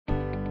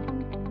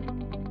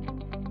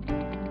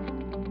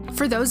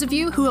For those of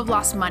you who have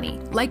lost money,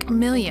 like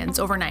millions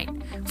overnight.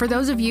 For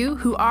those of you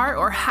who are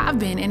or have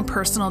been in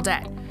personal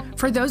debt.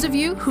 For those of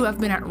you who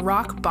have been at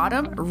rock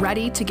bottom,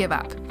 ready to give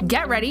up.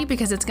 Get ready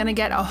because it's going to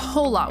get a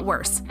whole lot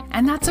worse.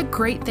 And that's a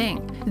great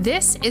thing.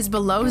 This is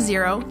Below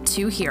Zero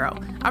to Hero,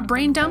 a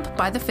brain dump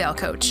by the Fail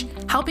Coach,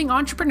 helping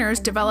entrepreneurs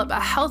develop a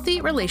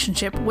healthy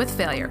relationship with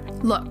failure.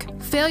 Look,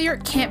 failure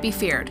can't be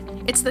feared.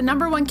 It's the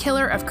 #1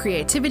 killer of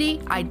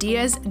creativity,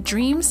 ideas,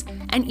 dreams,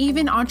 and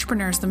even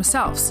entrepreneurs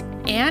themselves.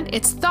 And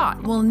its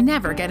thought will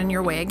never get in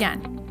your way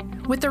again.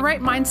 With the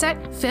right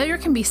mindset, failure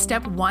can be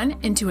step 1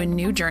 into a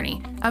new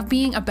journey of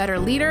being a better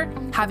leader,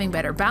 having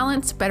better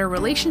balance, better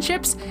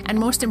relationships, and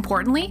most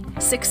importantly,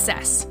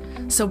 success.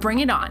 So bring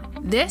it on.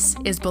 This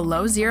is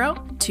Below Zero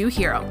to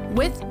Hero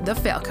with the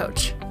Fail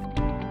Coach.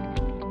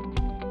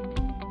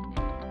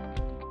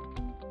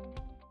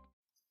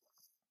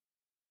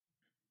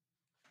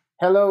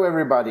 Hello,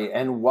 everybody,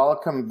 and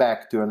welcome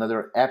back to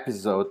another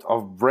episode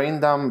of Brain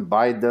Dump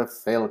by the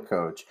Fail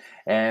Coach.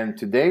 And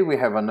today we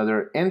have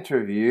another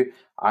interview.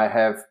 I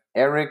have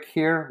Eric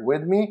here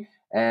with me,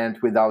 and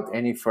without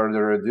any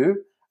further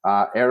ado,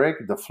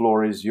 Eric, the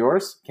floor is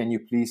yours. Can you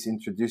please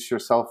introduce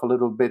yourself a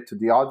little bit to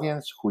the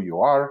audience, who you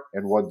are,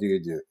 and what do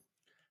you do?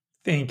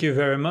 Thank you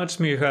very much,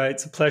 Miha.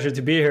 It's a pleasure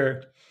to be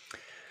here.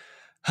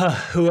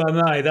 Who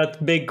am I?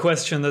 That big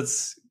question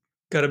that's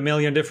got a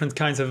million different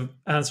kinds of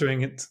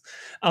answering it.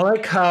 I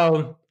like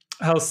how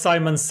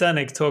Simon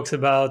Sinek talks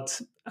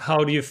about how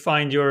do you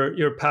find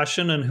your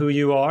passion and who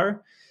you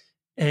are.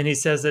 And he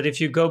says that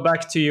if you go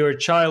back to your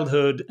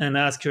childhood and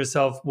ask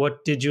yourself,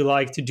 what did you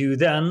like to do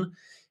then?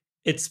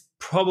 It's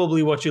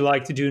probably what you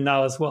like to do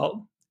now as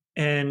well.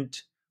 And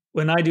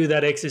when I do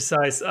that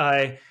exercise,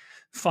 I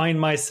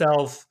find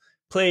myself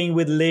playing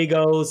with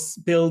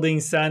Legos, building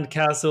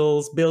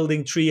sandcastles,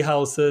 building tree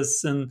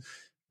houses, and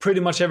pretty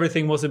much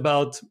everything was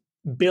about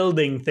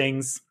building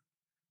things.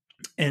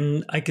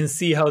 And I can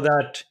see how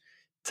that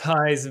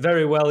ties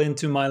very well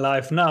into my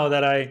life now,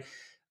 that I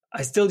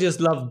still just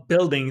love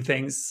building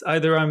things.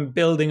 Either I'm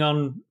building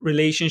on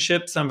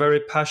relationships, I'm very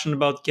passionate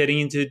about getting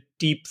into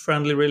deep,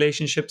 friendly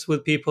relationships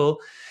with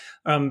people.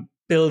 I'm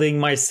building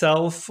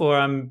myself, or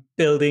I'm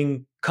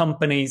building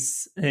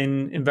companies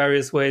in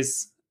various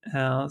ways.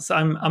 So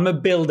I'm a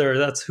builder.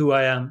 That's who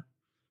I am.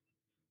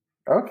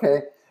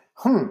 Okay.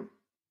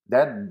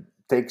 That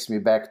takes me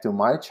back to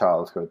my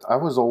childhood. I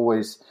was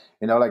always,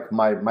 like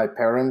my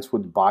parents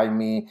would buy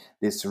me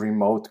these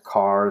remote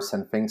cars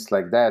and things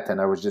like that,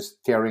 and I was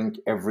just tearing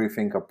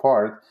everything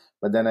apart,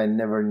 but then I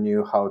never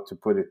knew how to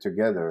put it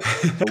together.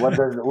 So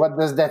what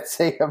does that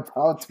say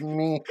about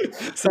me?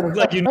 Sounds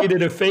like you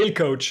needed a fail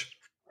coach.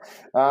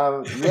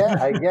 Yeah,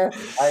 I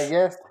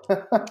guess.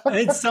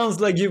 It sounds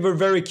like you were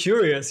very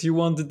curious. You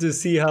wanted to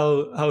see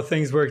how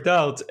things worked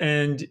out,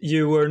 and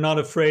you were not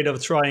afraid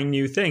of trying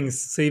new things.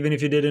 So even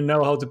if you didn't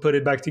know how to put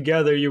it back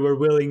together, you were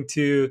willing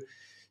to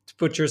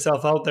put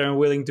yourself out there and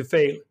willing to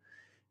fail.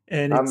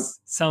 And it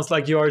sounds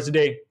like you are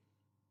today.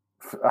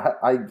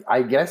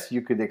 I guess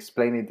you could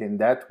explain it in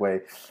that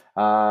way.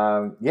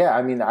 Yeah,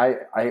 I mean, I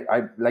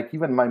like,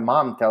 even my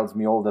mom tells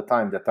me all the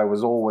time that I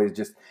was always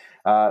just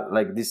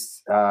like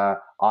this,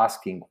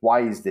 asking, why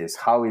is this?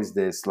 How is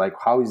this? Like,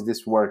 how is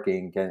this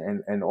working?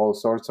 And all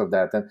sorts of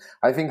that. And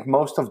I think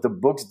most of the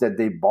books that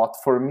they bought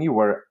for me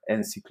were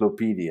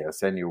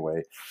encyclopedias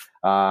anyway.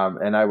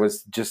 And I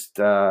was just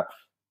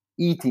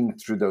eating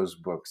through those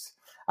books.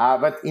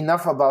 But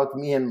enough about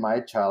me and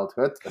my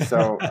childhood.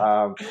 So,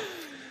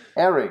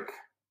 Eric,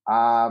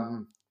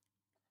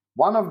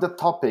 one of the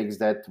topics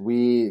that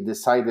we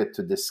decided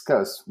to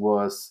discuss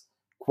was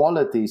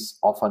qualities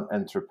of an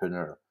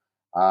entrepreneur.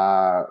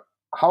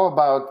 How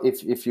about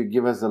if you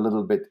give us a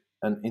little bit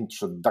an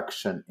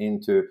introduction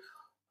into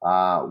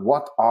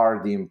what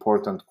are the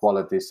important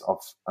qualities of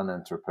an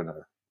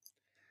entrepreneur?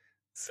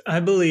 I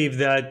believe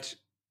that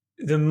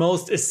the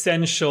most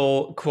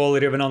essential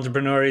quality of an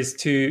entrepreneur is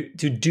to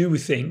do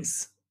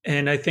things.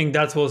 And I think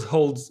that's what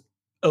holds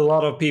a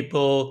lot of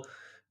people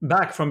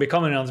back from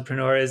becoming an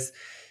entrepreneur. Is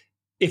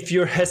if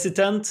you're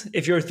hesitant,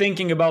 if you're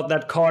thinking about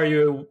that car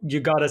you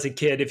got as a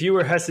kid, if you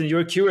were hesitant, you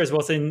were curious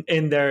what's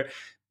in there,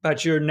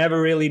 but you're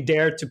never really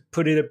dared to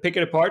pick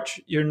it apart,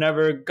 you're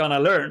never gonna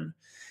learn.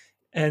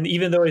 And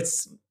even though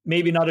it's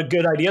maybe not a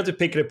good idea to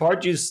pick it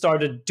apart, you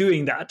started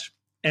doing that.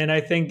 And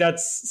I think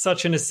that's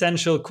such an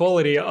essential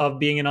quality of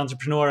being an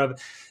entrepreneur, of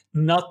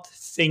not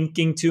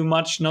thinking too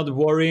much, not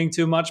worrying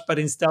too much, but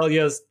instead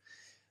just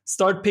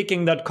start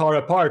picking that car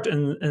apart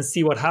and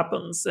see what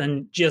happens,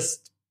 and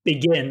just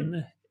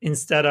begin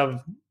instead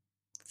of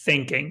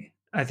thinking.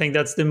 I think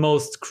that's the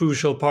most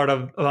crucial part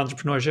of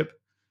entrepreneurship.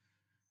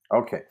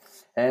 Okay.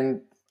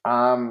 And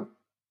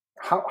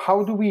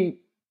how do we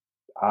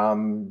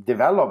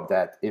develop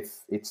that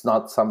if it's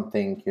not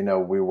something,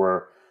 we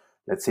were,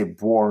 let's say,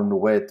 born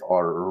with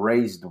or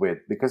raised with?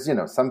 Because,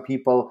 some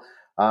people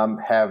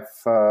have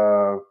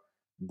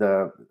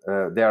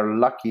they are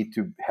lucky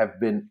to have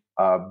been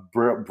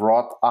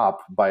brought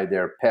up by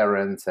their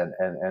parents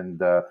and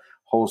the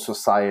whole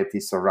society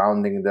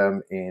surrounding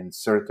them in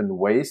certain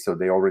ways. So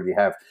they already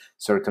have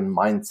certain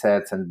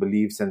mindsets and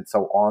beliefs and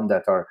so on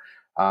that are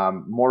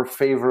more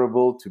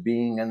favorable to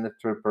being an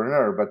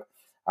entrepreneur. But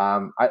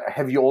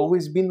have you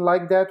always been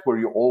like that? Were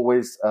you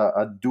always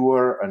a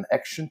doer, an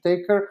action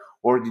taker,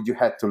 or did you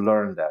have to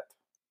learn that?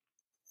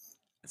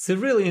 It's a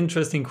really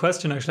interesting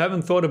question. Actually, I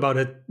haven't thought about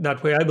it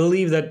that way. I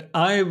believe that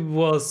I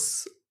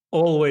was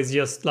always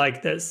just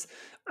like this.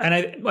 And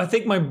I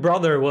think my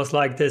brother was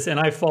like this, and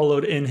I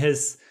followed in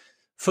his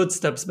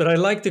footsteps. But I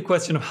like the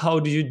question of how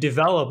do you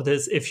develop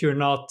this if you're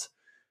not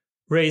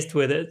raised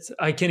with it?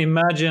 I can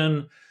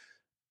imagine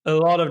a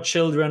lot of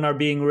children are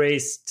being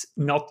raised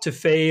not to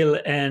fail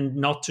and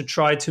not to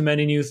try too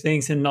many new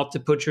things and not to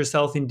put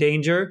yourself in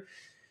danger.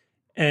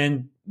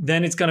 And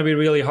then it's going to be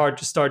really hard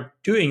to start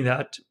doing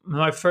that.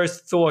 My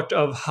first thought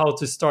of how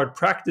to start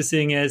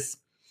practicing is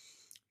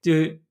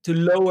to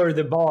lower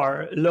the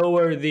bar,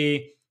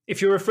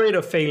 if you're afraid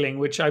of failing,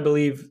 which I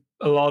believe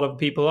a lot of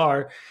people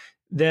are,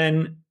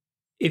 then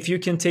if you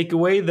can take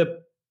away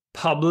the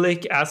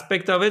public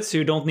aspect of it, so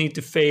you don't need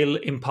to fail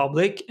in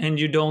public, and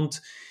you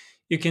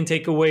can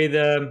take away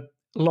the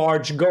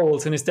large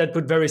goals and instead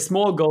put very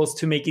small goals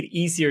to make it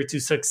easier to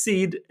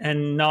succeed.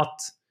 And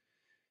not,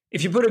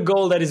 if you put a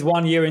goal that is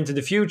 1 year into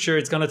the future,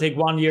 it's going to take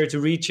 1 year to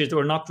reach it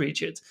or not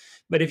reach it.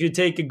 But if you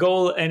take a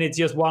goal and it's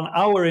just 1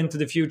 hour into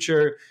the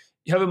future,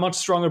 you have a much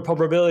stronger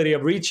probability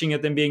of reaching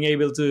it and being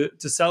able to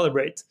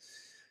celebrate.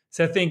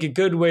 So I think a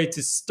good way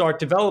to start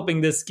developing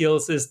these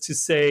skills is to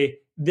say,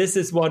 this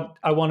is what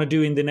I want to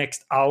do in the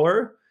next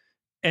hour,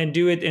 and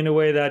do it in a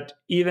way that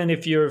even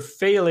if you're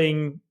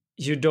failing,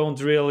 you don't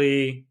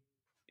really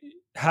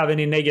have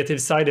any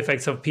negative side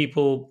effects of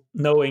people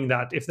knowing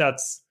that, if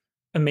that's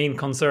a main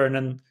concern.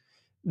 And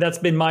that's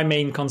been my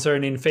main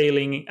concern in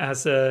failing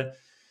as an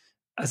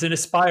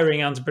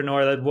aspiring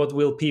entrepreneur, that what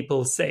will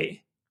people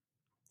say?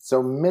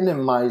 So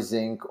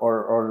minimizing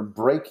or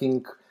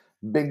breaking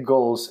big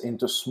goals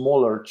into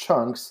smaller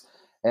chunks.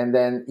 And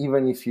then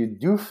even if you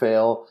do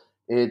fail,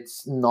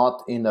 it's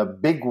not in a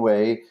big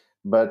way,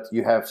 but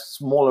you have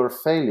smaller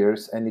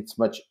failures, and it's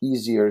much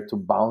easier to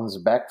bounce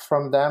back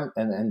from them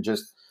and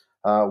just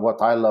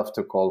what I love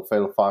to call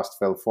fail fast,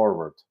 fail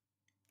forward.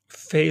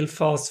 Fail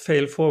fast,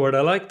 fail forward.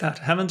 I like that.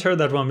 Haven't heard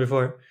that one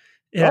before.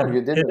 Yeah,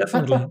 you didn't.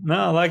 Definitely. No,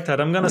 I like that.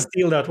 I'm going to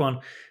steal that one.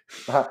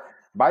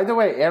 By the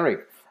way, Eric,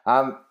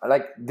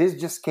 like this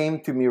just came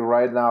to me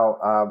right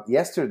now.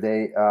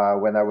 Yesterday,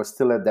 when I was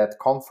still at that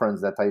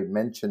conference that I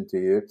mentioned to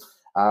you,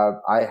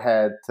 I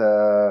had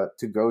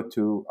to go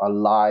to a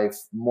live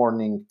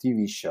morning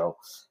TV show,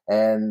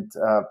 and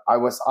I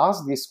was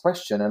asked this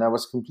question, and I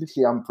was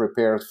completely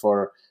unprepared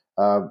for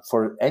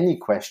any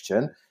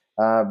question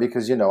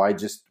because I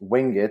just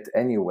wing it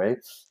anyway.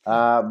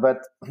 But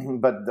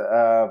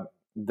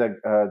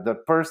the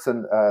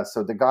person,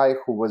 so the guy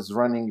who was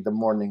running the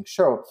morning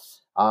show,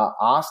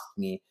 asked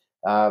me,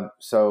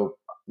 so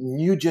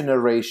new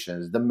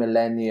generations, the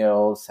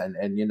millennials, and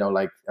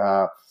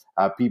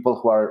people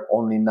who are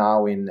only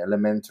now in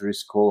elementary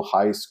school,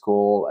 high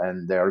school,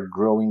 and they're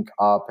growing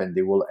up and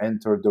they will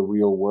enter the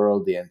real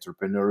world, the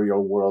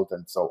entrepreneurial world,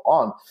 and so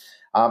on,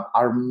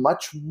 are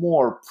much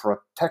more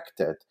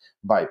protected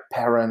by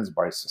parents,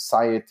 by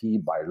society,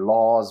 by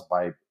laws,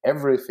 by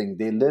everything.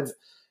 They live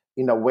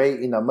in a way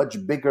in a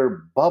much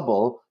bigger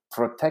bubble,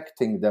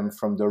 protecting them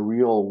from the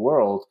real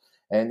world.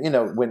 And,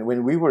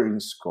 when we were in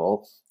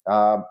school,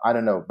 I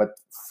don't know, but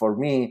for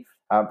me,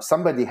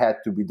 somebody had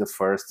to be the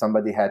first,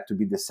 somebody had to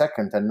be the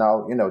second. And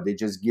now,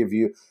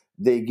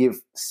 they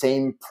give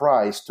same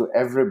prize to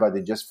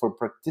everybody just for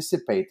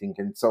participating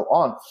and so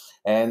on.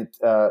 And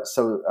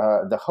so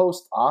the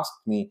host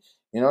asked me,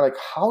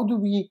 how do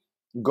we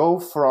go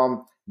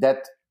from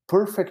that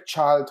perfect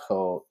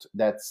childhood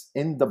that's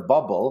in the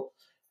bubble?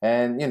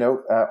 And,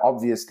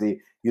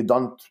 obviously, you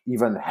don't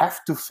even have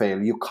to fail.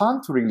 You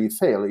can't really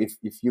fail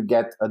if you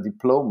get a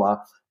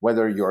diploma,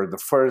 whether you're the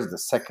first, the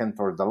second,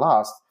 or the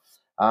last,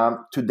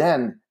 to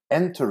then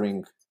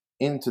entering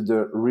into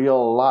the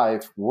real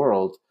life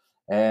world.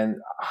 And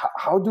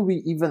how do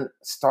we even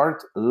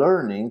start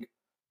learning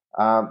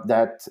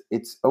that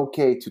it's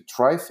okay to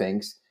try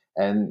things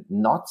and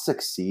not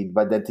succeed,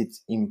 but that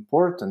it's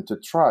important to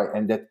try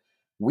and that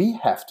we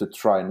have to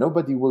try.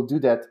 Nobody will do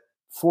that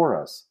for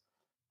us.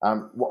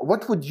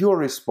 What would your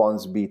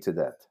response be to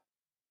that?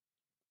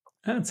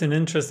 That's an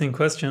interesting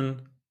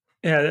question.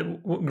 Yeah,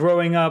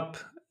 growing up,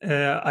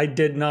 I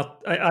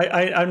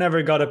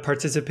never got a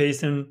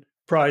participation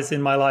prize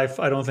in my life.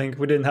 I don't think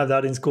we didn't have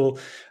that in school.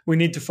 We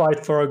need to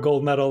fight for our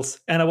gold medals.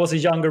 And I was a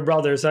younger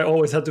brother, so I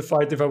always had to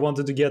fight if I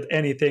wanted to get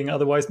anything.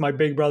 Otherwise, my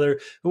big brother,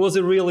 who was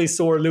a really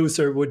sore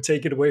loser, would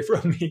take it away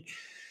from me.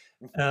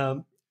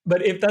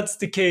 But if that's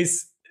the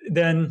case,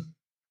 then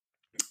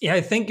yeah,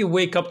 I think you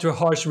wake up to a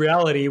harsh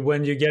reality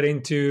when you get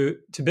into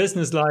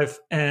business life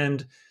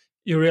and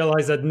you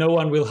realize that no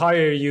one will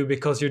hire you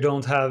because you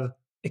don't have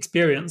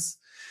experience.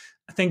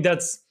 I think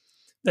that's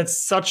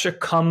such a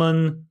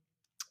common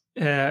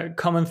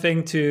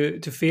thing to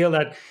feel,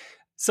 that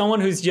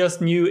someone who's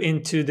just new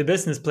into the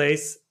business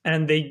place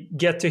and they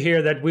get to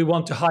hear that we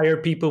want to hire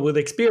people with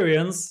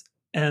experience,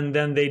 and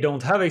then they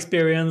don't have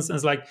experience. And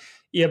it's like,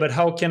 yeah, but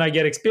how can I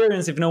get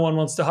experience if no one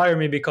wants to hire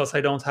me because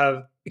I don't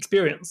have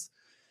experience?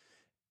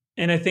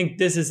 And I think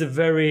this is a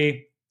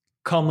very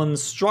common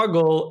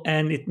struggle,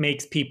 and it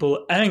makes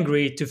people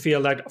angry to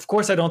feel like, of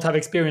course I don't have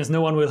experience,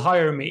 no one will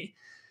hire me.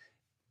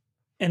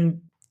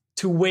 And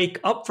to wake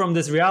up from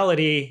this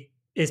reality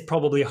is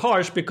probably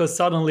harsh, because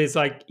suddenly it's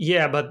like,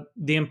 yeah, but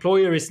the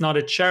employer is not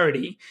a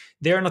charity.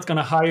 They're not going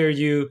to hire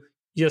you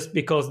just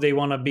because they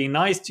want to be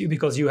nice to you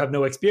because you have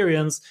no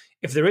experience.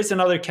 If there is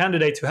another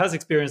candidate who has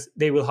experience,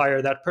 they will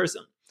hire that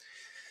person.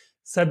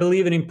 So I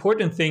believe an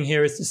important thing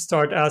here is to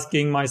start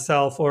asking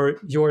myself or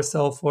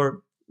yourself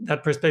or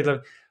that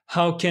perspective,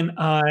 how can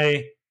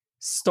I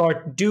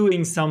start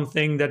doing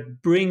something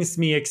that brings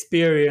me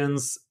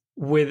experience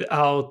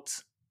without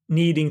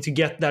needing to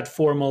get that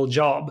formal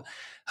job?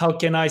 How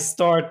can I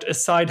start a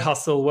side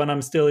hustle when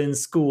I'm still in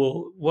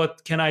school?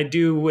 What can I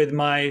do with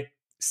my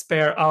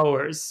spare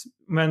hours?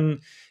 When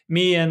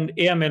me and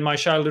Emil, my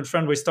childhood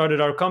friend, we started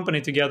our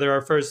company together,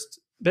 our first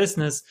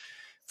business,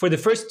 for the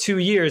first 2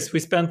 years, we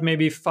spent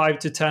maybe 5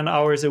 to 10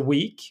 hours a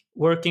week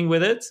working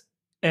with it.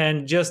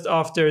 And just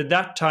after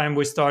that time,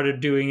 we started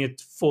doing it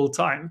full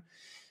time.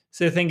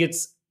 So I think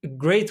it's a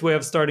great way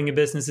of starting a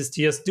business is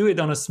to just do it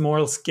on a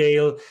small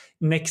scale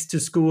next to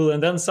school.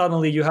 And then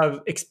suddenly you have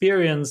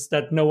experience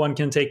that no one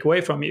can take away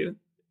from you.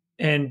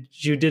 And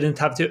you didn't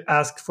have to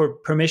ask for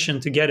permission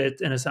to get it,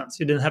 in a sense.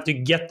 You didn't have to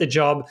get the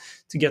job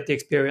to get the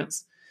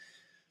experience.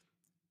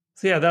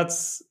 So yeah,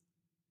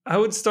 I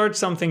would start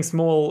something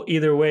small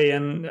either way.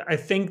 And I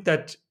think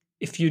that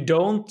if you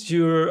don't,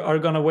 you are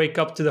going to wake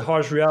up to the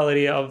harsh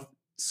reality of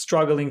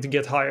struggling to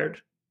get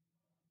hired.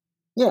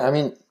 Yeah, I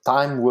mean,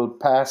 time will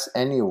pass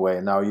anyway.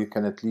 Now you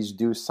can at least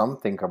do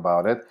something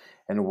about it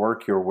and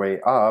work your way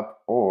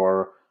up,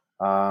 or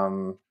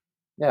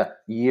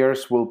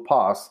years will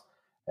pass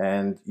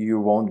and you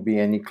won't be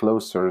any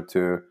closer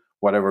to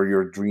whatever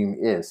your dream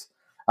is.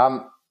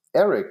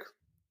 Eric,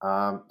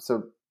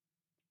 so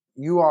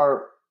you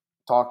are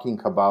talking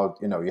about,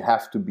 you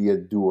have to be a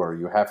doer,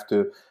 you have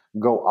to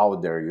go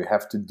out there, you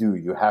have to do,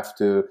 you have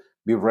to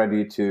be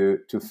ready to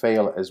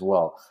fail as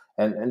well.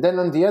 And then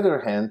on the other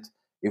hand,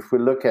 if we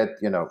look at,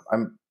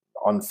 I'm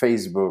on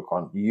Facebook,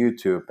 on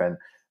YouTube, and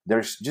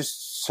there's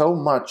just so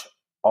much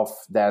of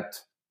that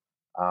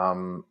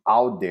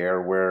out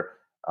there where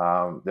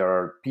there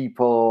are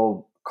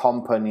people,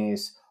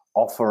 companies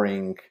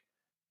offering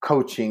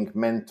coaching,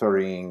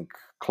 mentoring,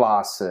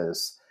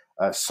 classes,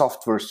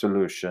 software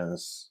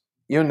solutions,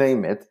 you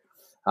name it,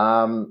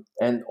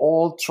 and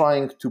all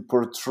trying to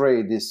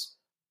portray this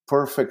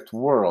perfect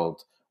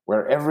world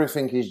where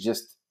everything is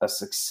just a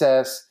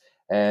success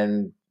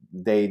and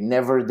they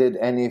never did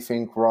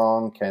anything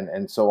wrong,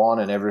 and so on,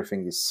 and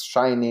everything is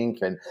shining,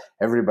 and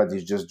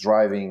everybody's just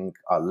driving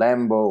a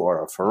Lambo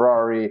or a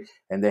Ferrari,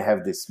 and they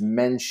have these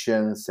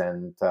mansions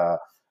and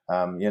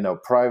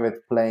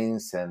private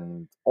planes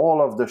and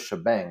all of the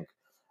shebang.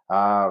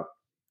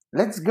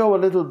 Let's go a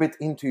little bit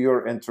into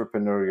your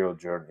entrepreneurial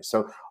journey.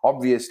 So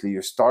obviously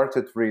you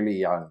started really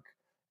young,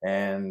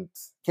 and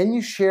can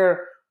you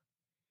share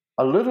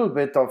a little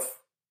bit of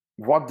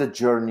what the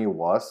journey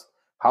was?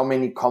 How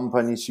many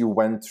companies you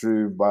went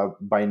through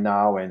by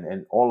now,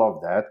 and all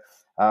of that.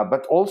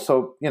 But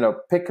also,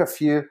 pick a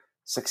few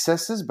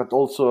successes, but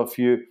also a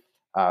few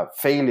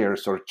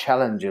failures or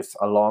challenges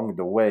along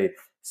the way,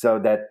 so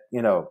that,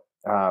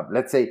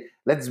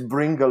 let's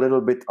bring a little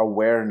bit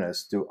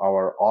awareness to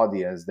our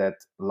audience that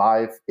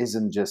life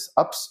isn't just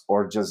ups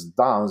or just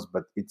downs,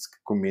 but it's a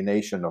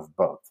combination of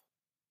both.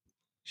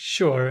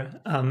 Sure,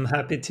 I'm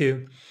happy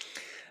to.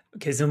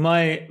 Okay, so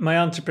my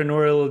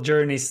entrepreneurial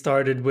journey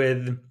started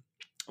with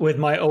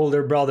my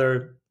older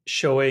brother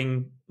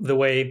showing the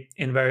way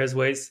in various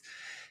ways.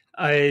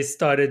 I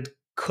started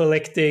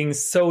collecting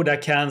soda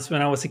cans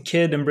when I was a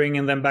kid and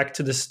bringing them back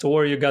to the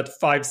store. You got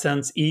 5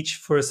 cents each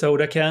for a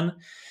soda can.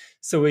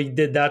 So we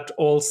did that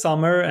all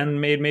summer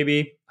and made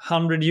maybe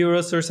 100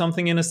 euros or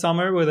something in a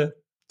summer with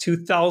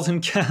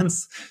 2,000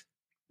 cans.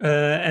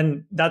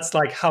 And that's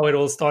like how it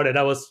all started.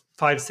 I was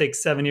 5,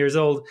 6, 7 years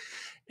old.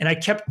 And I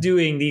kept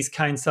doing these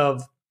kinds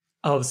of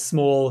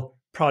small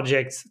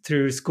projects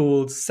through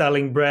school,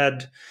 selling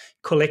bread,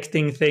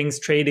 collecting things,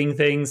 trading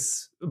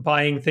things,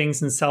 buying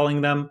things and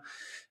selling them,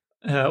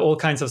 all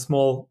kinds of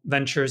small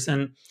ventures.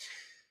 And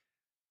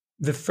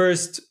the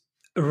first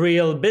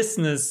real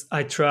business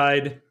I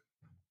tried,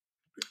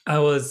 I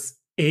was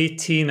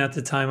 18 at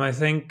the time, I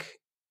think,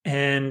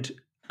 and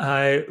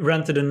I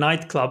rented a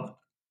nightclub.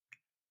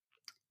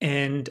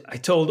 And I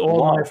told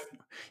all Wow.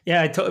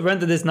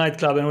 rented this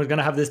nightclub and we're going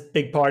to have this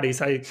big party.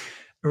 So I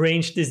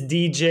arranged this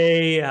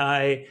DJ.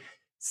 I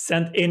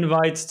sent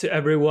invites to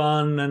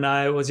everyone, and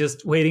I was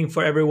just waiting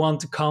for everyone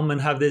to come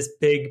and have this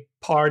big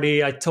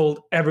party. I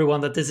told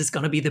everyone that this is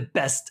going to be the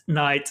best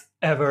night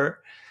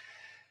ever.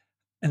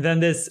 And then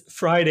this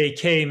Friday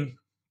came,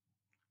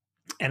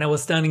 and I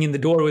was standing in the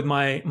door with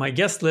my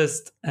guest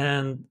list,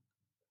 and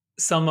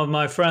some of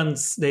my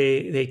friends,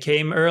 they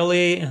came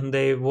early and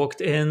they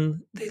walked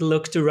in, they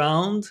looked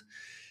around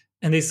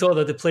and they saw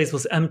that the place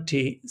was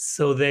empty,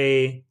 so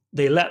they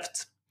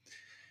left.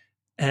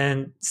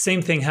 And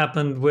same thing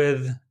happened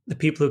with the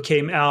people who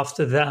came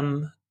after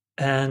them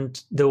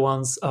and the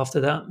ones after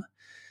them.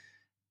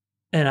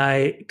 And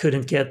I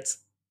couldn't get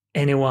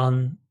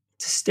anyone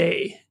to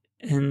stay.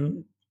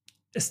 And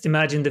just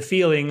imagine the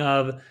feeling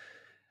of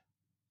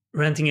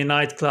renting a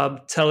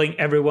nightclub, telling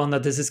everyone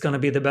that this is going to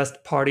be the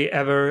best party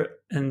ever,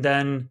 and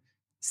then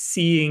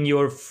seeing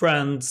your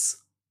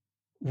friends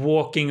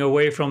walking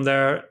away from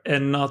there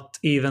and not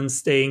even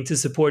staying to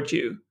support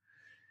you.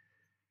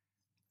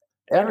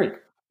 Eric,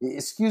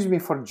 excuse me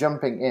for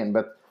jumping in,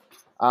 but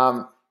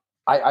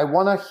I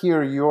want to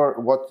hear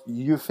what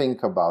you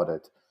think about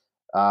it.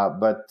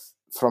 But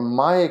from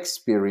my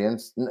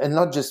experience, and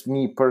not just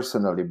me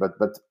personally, but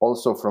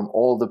also from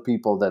all the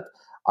people that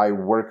I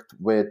worked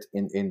with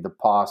in the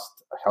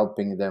past,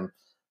 helping them,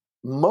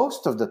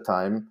 most of the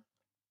time,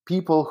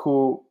 people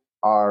who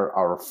are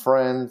our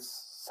friends,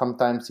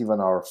 sometimes even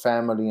our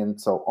family and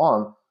so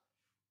on,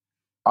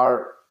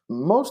 are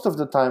most of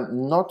the time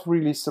not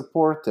really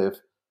supportive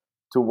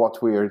to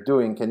what we are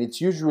doing. And it's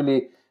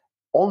usually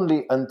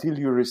only until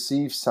you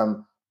receive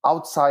some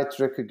outside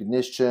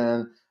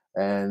recognition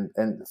and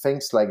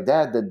things like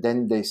that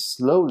then they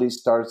slowly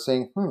start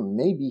saying,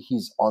 maybe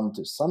he's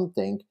onto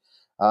something.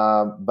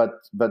 But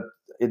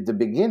at the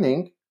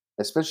beginning,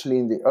 especially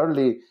in the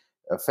early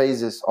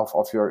phases of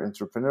your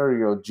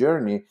entrepreneurial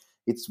journey,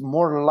 it's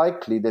more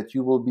likely that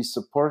you will be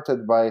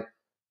supported by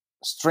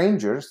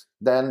strangers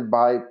than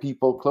by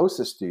people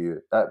closest to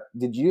you.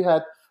 Did you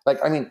have,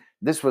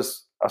 this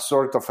was a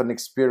sort of an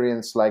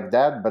experience like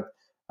that, but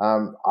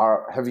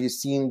have you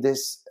seen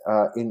this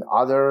in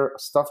other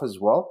stuff as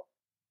well?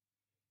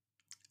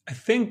 I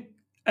think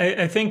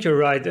you're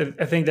right.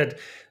 I think that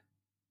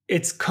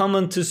it's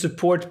common to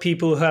support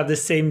people who have the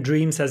same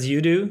dreams as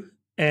you do.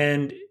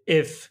 And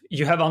if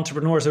you have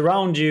entrepreneurs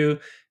around you,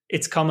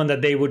 it's common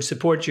that they would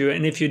support you.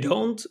 And if you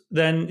don't,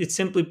 then it's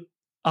simply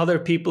other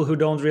people who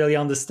don't really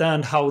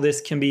understand how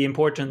this can be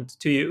important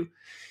to you.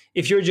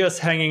 If you're just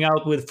hanging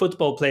out with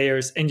football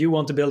players and you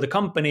want to build a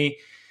company,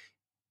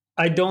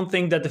 I don't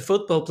think that the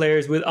football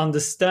players will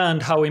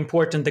understand how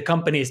important the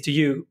company is to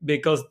you,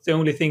 because the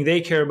only thing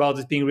they care about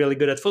is being really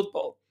good at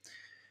football.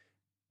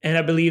 And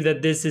I believe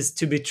that this is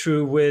to be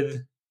true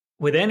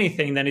with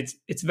anything. Then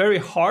it's very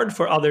hard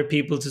for other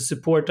people to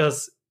support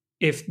us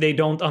if they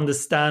don't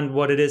understand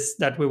what it is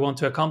that we want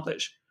to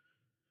accomplish.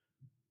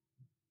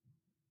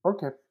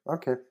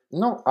 Okay.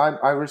 No,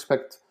 I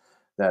respect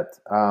that.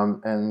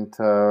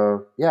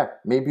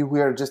 Maybe we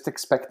are just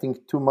expecting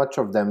too much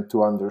of them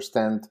to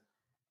understand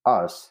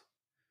us.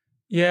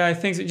 Yeah, I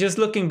think so. Just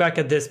looking back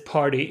at this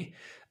party,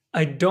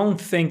 I don't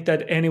think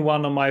that any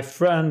one of my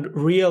friend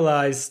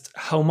realized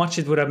how much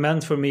it would have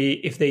meant for me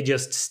if they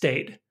just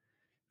stayed.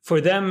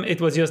 For them,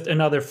 it was just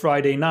another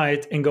Friday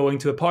night and going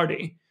to a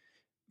party.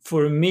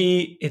 For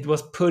me, it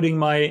was putting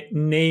my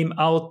name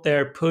out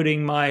there,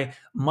 putting my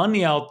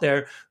money out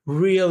there,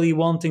 really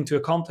wanting to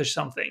accomplish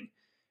something.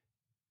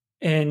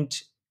 And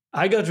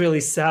I got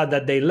really sad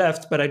that they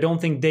left, but I don't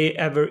think they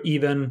ever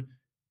even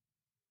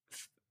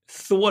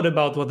thought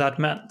about what that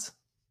meant.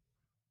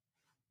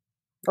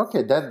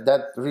 Okay,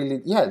 that really,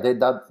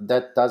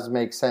 that does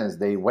make sense.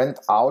 They went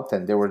out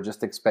and they were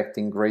just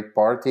expecting great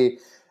party,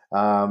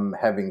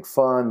 having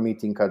fun,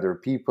 meeting other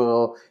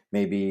people,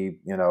 maybe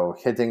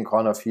hitting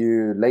on a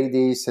few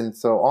ladies and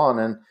so on.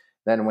 And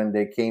then when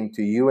they came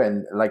to you,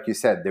 and like you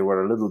said, they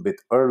were a little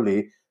bit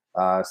early,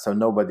 so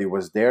nobody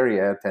was there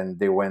yet, and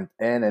they went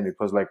in, and it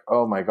was like,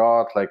 oh my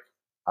God,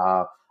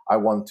 I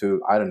want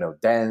to, I don't know,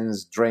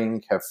 dance,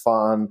 drink, have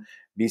fun,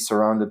 be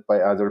surrounded by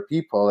other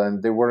people,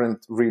 and they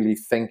weren't really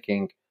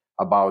thinking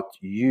about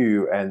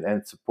you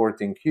and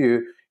supporting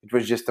you. It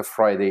was just a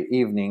Friday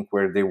evening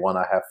where they want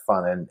to have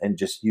fun and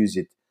just use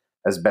it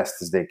as best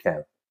as they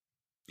can.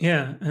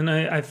 Yeah, and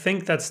I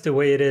think that's the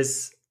way it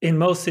is in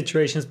most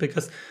situations,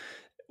 because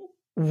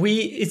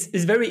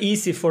it's very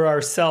easy for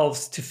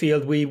ourselves to feel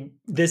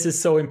this is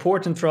so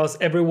important for us.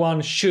 Everyone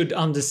should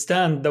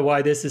understand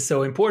why this is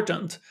so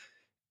important.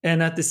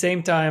 And at the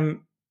same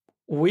time,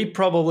 we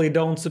probably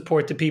don't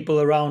support the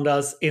people around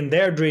us in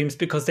their dreams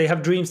because they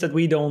have dreams that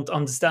we don't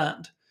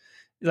understand.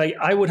 Like,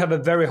 I would have a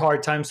very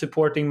hard time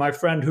supporting my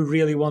friend who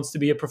really wants to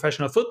be a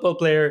professional football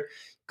player,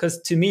 because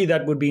to me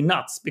that would be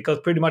nuts, because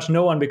pretty much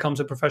no one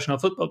becomes a professional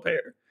football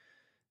player.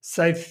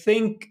 So I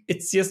think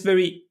it's just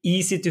very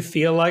easy to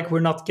feel like we're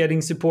not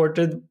getting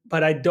supported,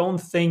 but I don't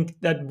think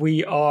that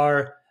we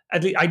are,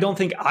 at least I don't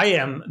think I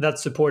am that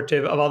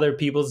supportive of other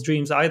people's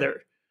dreams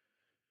either.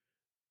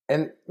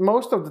 And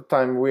most of the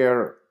time we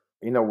are,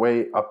 in a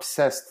way,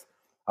 obsessed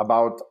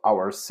about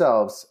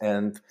ourselves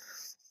and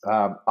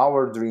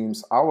our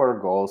dreams, our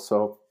goals.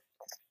 So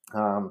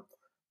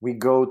we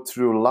go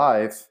through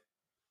life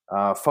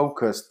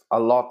focused a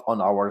lot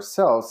on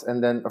ourselves.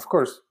 And then, of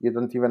course, you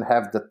don't even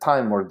have the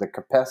time or the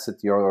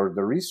capacity or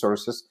the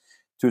resources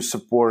to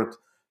support,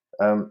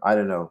 I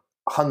don't know,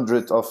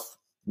 hundreds of,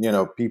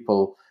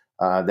 people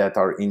that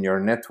are in your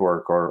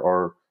network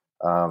or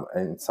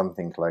and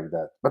something like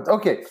that. But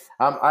okay,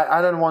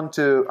 I don't want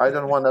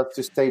us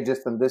to stay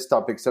just on this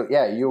topic. So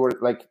yeah, you were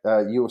like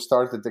you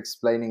started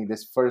explaining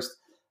this first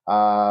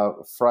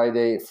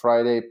Friday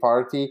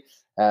party.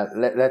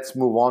 Let's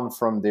move on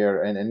from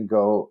there and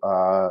go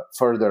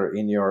further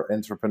in your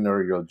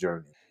entrepreneurial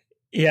journey.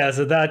 Yeah,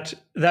 so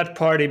that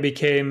party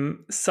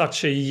became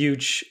such a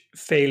huge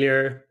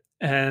failure,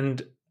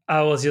 and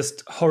I was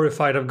just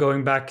horrified of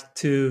going back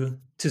to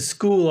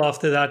school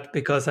after that,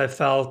 because I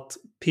felt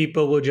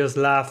people would just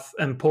laugh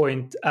and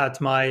point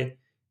at my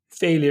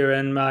failure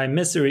and my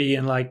misery,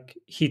 and like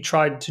he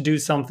tried to do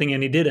something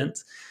and he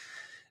didn't.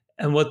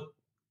 And what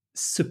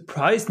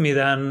surprised me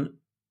then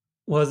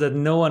was that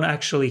no one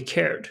actually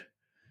cared.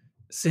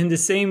 So in the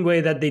same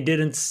way that they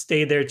didn't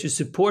stay there to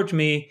support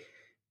me,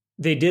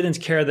 they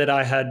didn't care that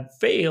I had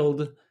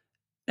failed.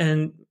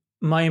 And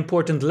my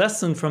important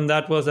lesson from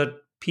that was that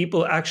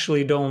people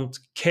actually don't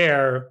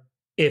care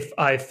if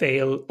I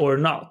fail or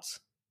not.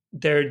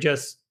 They're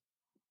just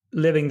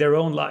living their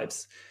own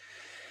lives.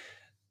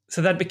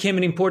 So that became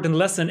an important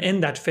lesson in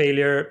that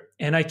failure.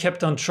 And I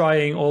kept on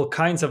trying all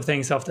kinds of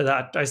things after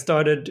that. I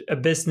started a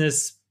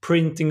business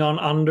printing on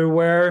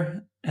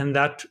underwear, and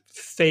that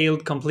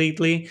failed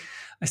completely.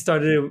 I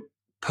started a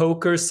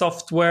poker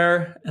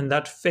software, and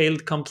that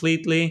failed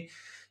completely.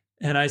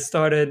 And I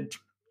started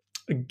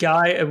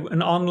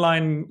an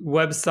online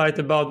website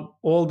about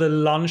all the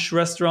lunch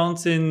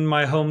restaurants in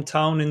my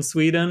hometown in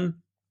Sweden.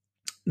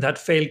 That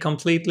failed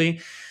completely.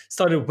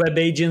 Started a web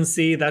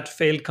agency, that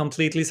failed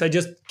completely. So I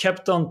just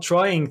kept on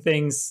trying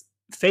things,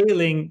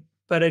 failing,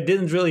 but I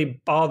didn't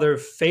really bother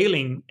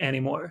failing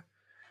anymore.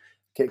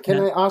 Can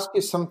I ask you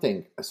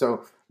something?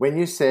 So when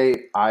you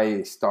say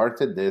I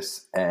started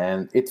this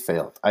and it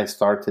failed, I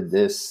started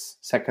this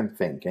second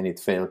thing and it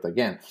failed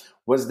again,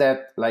 was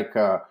that like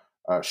a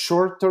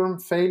short-term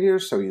failure?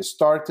 So you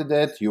started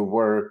it, you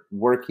were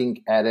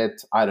working at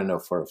it, I don't know,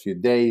 for a few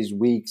days,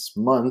 weeks,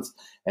 months,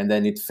 and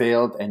then it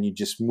failed and you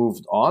just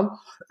moved on?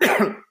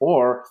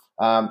 Or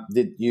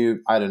did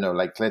you, I don't know,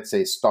 like let's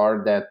say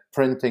start that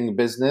printing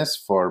business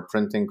for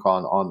printing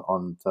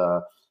on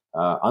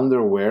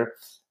underwear,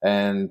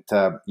 and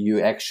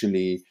you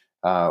actually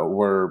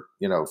were,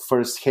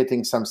 first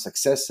hitting some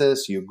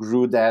successes, you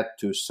grew that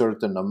to a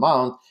certain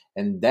amount,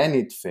 and then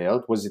it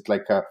failed? Was it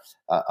like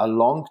a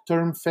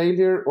long-term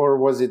failure, or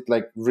was it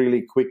like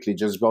really quickly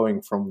just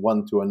going from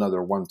one to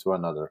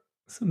another?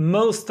 So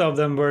most of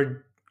them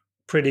were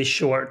pretty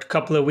short,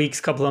 couple of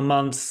weeks, couple of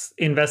months,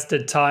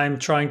 invested time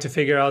trying to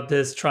figure out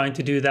this, trying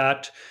to do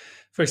that.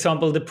 For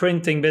example, the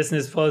printing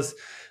business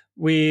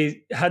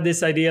we had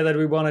this idea that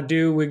we want to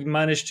do. We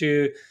managed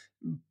to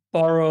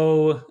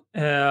borrow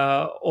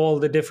all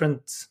the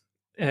different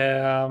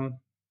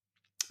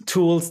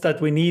tools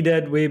that we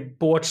needed. We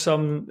bought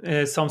some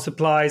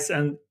supplies,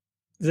 and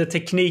the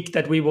technique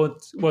that we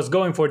was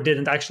going for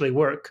didn't actually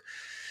work.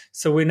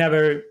 So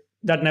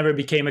that never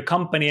became a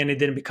company, and it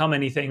didn't become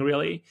anything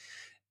really.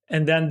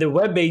 And then the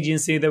web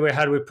agency that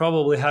we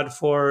probably had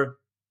for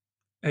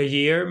a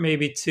year,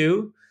 maybe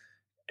two.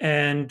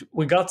 And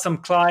we got some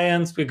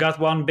clients. We got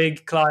one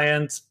big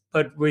client,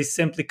 but we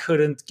simply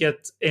couldn't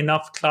get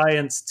enough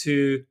clients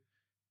to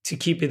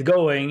keep it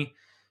going.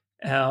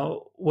 And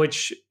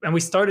we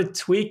started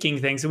tweaking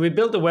things. So we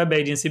built a web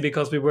agency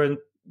because we were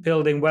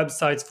building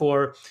websites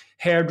for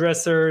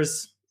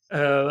hairdressers,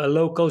 a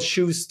local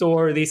shoe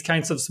store, these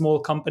kinds of small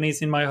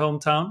companies in my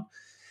hometown.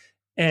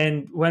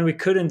 And when we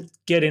couldn't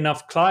get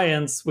enough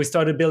clients, we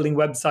started building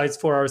websites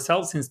for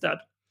ourselves instead.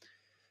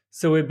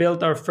 So we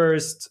built our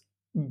first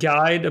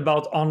guide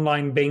about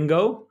online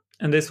bingo.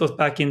 And this was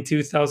back in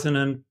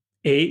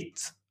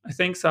 2008, I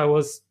think. So I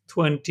was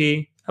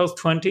 20.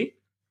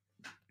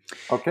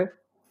 Okay.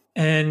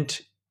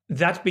 And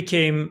that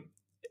became,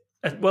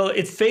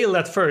 it failed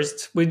at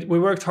first. We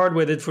worked hard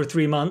with it for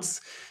 3 months.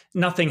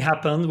 Nothing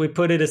happened. We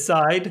put it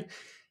aside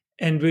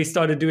and we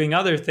started doing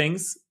other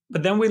things.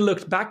 But then we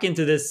looked back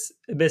into this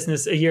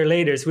business a year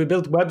later. So we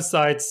built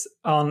websites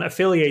on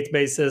affiliate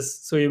basis.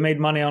 So we made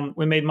money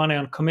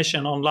on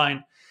commission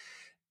online.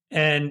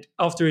 And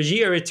after a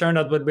year, it turned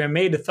out that we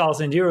made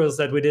 €1,000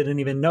 that we didn't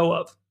even know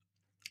of.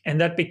 And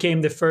that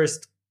became the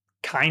first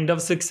kind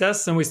of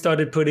success. And we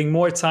started putting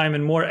more time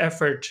and more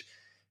effort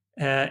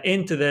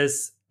into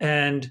this.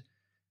 And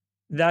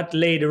that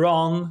later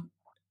on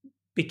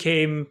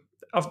it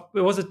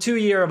was a 2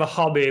 year of a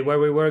hobby where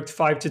we worked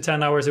 5 to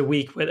 10 hours a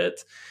week with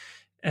it.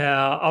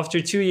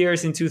 After 2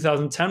 years in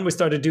 2010, we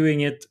started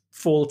doing it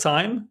full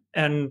time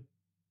and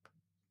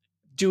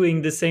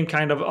doing the same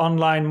kind of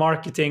online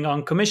marketing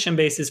on commission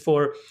basis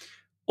for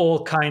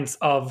all kinds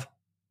of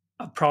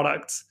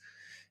products.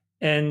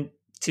 And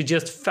to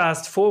just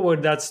fast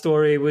forward that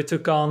story, we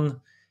took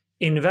on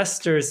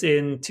investors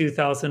in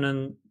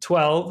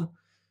 2012,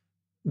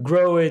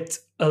 grow it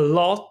a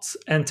lot,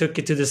 and took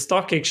it to the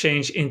stock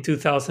exchange in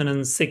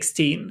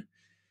 2016.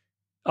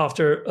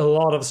 After a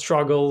lot of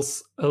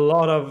struggles, a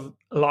lot of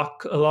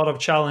luck, a lot of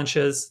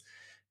challenges.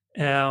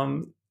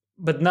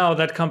 But now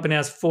that company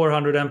has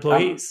 400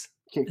 employees.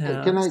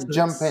 Can I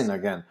jump in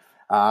again?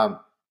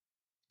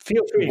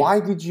 Feel free.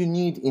 Why did you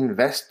need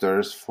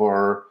investors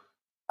for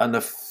an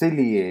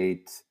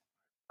affiliate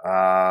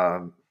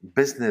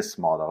business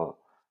model?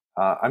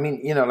 I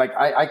mean, like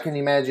I can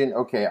imagine,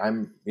 okay,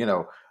 I'm,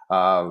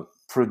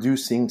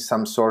 producing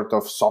some sort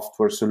of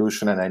software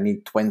solution and I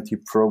need 20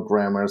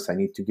 programmers, I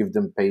need to give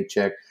them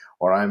paycheck,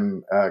 or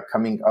I'm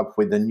coming up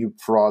with a new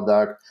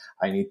product,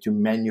 I need to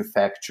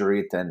manufacture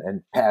it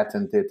and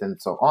patent it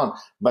and so on.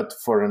 But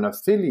for an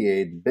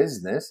affiliate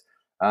business,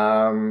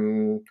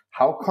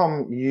 how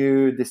come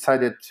you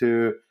decided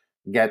to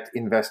get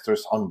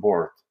investors on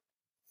board?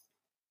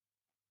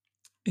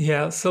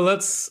 Yeah, so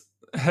let's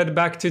head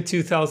back to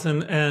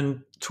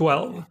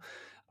 2012.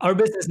 Our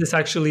business is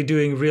actually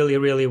doing really,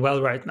 really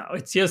well right now.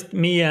 It's just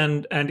me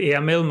and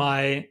Emil,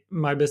 my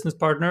business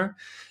partner,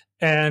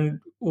 and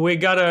we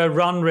got a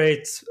run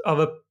rate of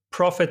a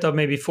profit of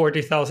maybe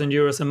 40,000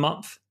 euros a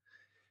month.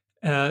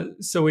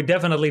 So we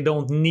definitely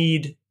don't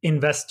need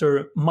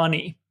investor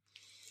money.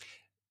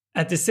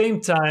 At the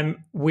same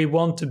time, we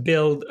want to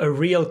build a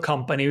real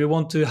company. We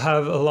want to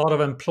have a lot of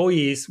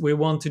employees. We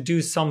want to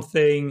do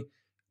something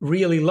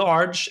really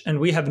large, and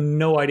we have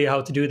no idea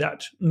how to do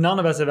that. None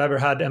of us have ever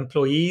had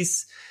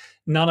employees.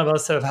 None of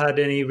us have had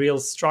any real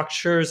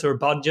structures or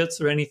budgets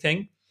or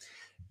anything.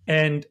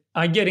 And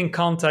I get in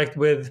contact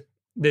with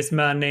this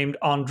man named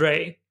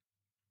Andre,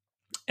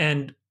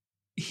 and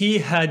he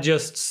had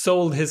just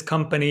sold his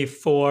company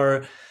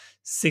for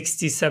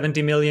 60,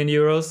 70 million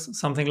euros,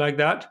 something like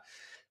that.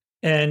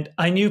 And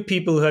I knew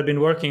people who had been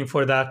working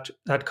for that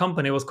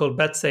company. It was called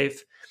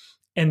BetSafe.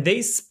 And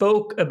they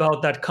spoke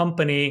about that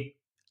company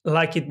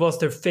like it was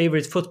their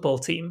favorite football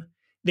team.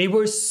 They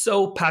were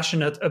so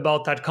passionate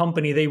about that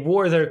company. They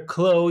wore their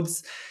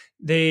clothes.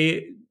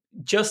 They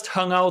just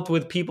hung out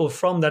with people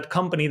from that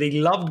company. They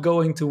loved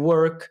going to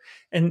work.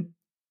 And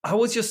I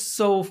was just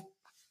so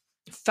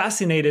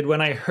fascinated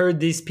when I heard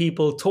these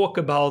people talk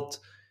about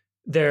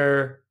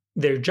their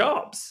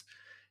jobs.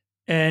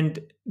 And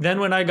then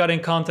when I got in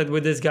contact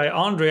with this guy,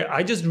 Andre,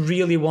 I just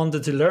really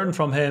wanted to learn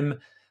from him.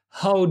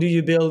 How do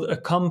you build a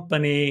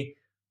company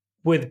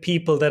with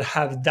people that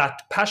have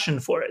that passion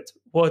for it?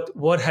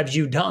 What have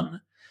you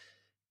done?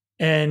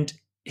 And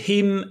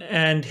him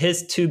and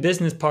his two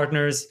business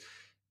partners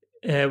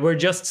were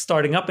just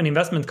starting up an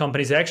investment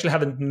company. They actually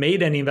haven't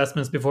made any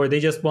investments before. They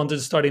just wanted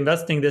to start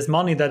investing this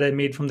money that I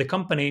made from the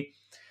company.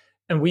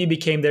 And we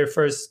became their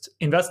first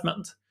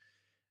investment.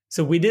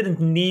 So we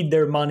didn't need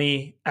their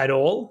money at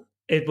all.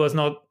 It was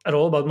not at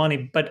all about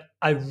money, but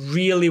I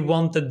really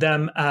wanted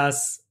them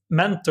as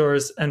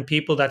mentors and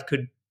people that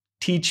could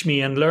teach me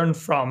and learn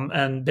from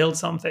and build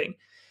something.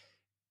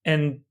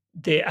 And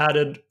they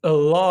added a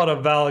lot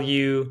of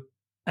value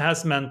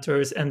as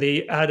mentors, and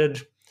they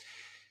added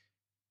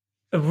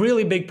a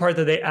really big part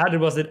that they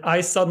added was that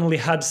I suddenly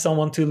had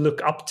someone to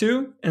look up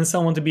to and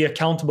someone to be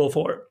accountable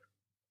for.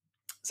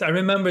 So I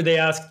remember they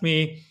asked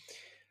me,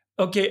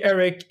 okay,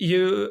 Eric,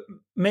 you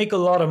make a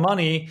lot of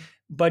money,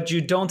 but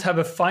you don't have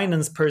a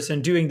finance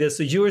person doing this.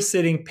 So you're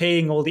sitting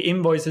paying all the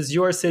invoices,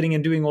 you're sitting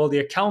and doing all the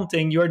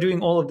accounting, you're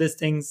doing all of these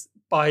things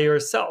by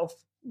yourself.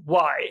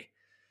 Why?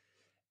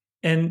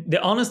 And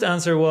the honest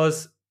answer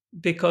was,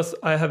 because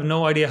I have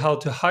no idea how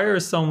to hire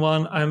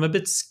someone. I'm a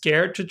bit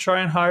scared to try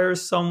and hire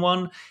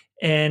someone,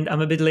 and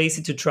I'm a bit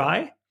lazy to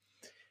try.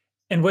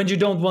 And when you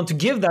don't want to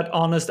give that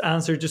honest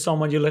answer to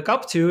someone you look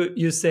up to,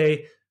 you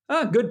say,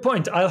 good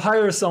point. I'll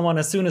hire someone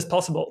as soon as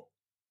possible.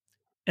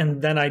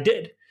 And then I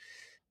did.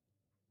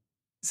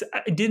 So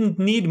I didn't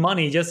need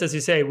money, just as you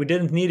say. We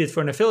didn't need it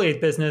for an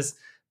affiliate business,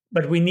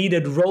 but we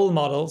needed role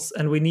models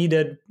and we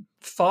needed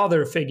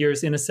father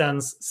figures, in a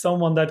sense,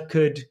 someone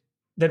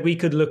that we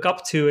could look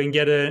up to and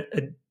get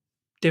a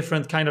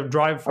different kind of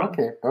drive from.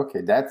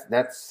 Okay,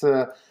 that's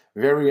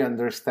very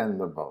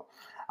understandable.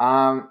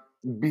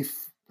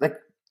 Let's.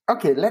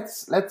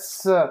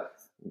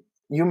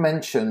 You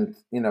mentioned,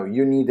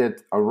 you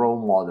needed a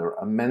role model,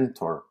 a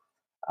mentor.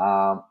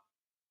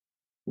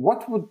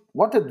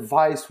 What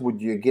advice would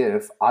you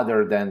give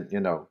other than,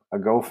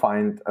 go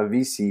find a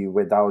VC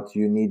without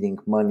you needing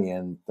money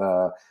and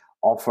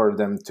offer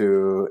them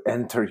to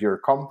enter your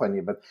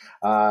company? But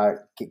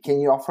can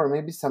you offer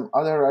maybe some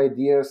other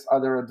ideas,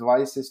 other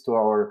advices to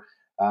our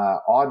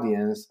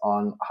audience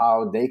on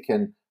how they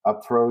can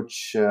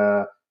approach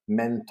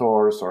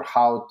mentors, or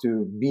how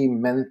to be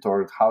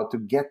mentored, how to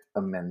get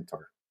a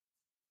mentor?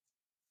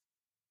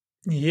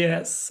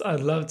 Yes,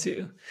 I'd love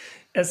to.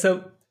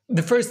 So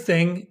the first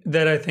thing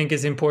that I think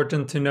is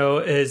important to know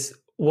is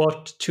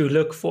what to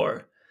look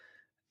for.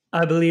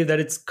 I believe that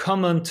it's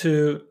common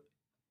to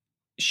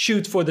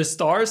shoot for the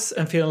stars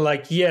and feel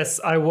like,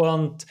 yes, I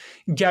want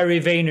Gary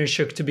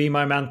Vaynerchuk to be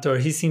my mentor.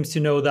 He seems to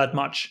know that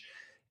much.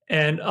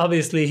 And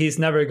obviously, he's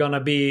never going to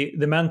be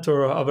the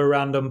mentor of a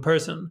random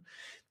person.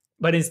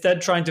 But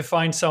instead, trying to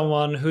find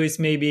someone who is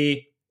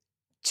maybe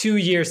 2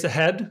 years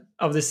ahead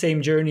of the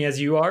same journey as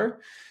you are.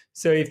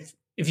 So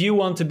if you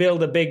want to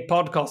build a big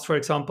podcast, for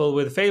example,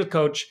 with Fail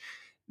Coach,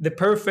 the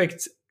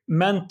perfect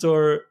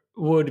mentor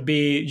would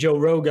be Joe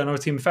Rogan or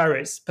Tim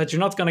Ferriss, but you're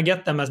not going to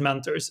get them as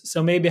mentors.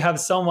 So maybe have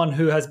someone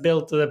who has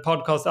built the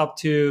podcast up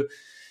to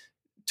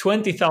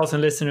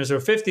 20,000 listeners or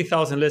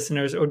 50,000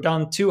 listeners or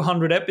done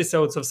 200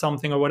 episodes of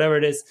something or whatever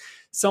it is,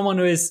 someone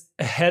who is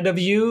ahead of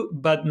you,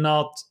 but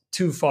not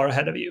too far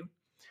ahead of you.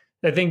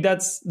 I think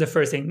that's the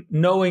first thing,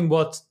 knowing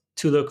what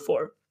to look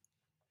for.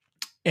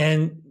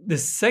 And the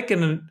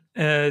second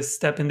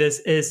step in this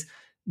is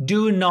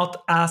do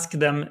not ask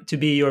them to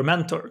be your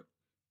mentor,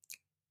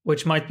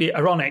 which might be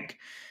ironic,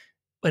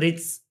 but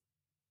it's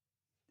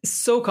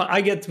so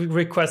I get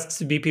requests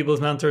to be people's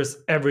mentors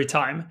every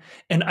time.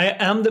 And I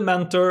am the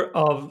mentor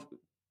of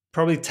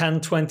probably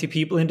 10, 20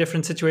 people in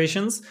different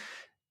situations.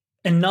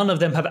 And none of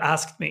them have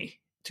asked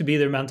me to be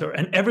their mentor.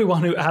 And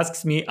everyone who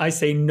asks me, I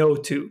say no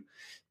to,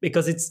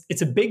 because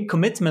it's a big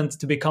commitment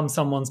to become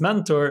someone's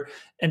mentor.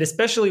 And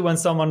especially when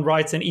someone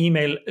writes an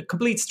email, a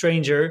complete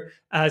stranger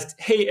asks,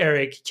 "Hey,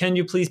 Eric, can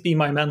you please be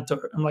my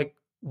mentor?" I'm like,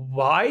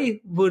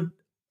 why would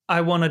I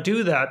want to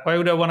do that? Why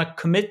would I want to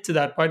commit to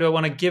that? Why do I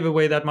want to give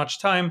away that much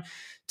time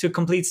to a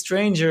complete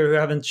stranger who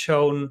haven't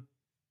shown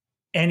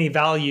any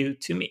value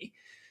to me?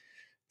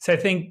 So I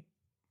think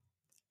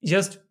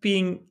just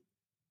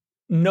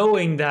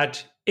knowing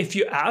that if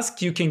you ask,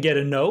 you can get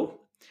a no,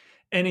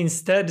 and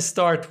instead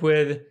start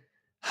with,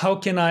 how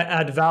can I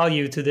add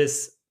value to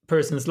this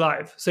person's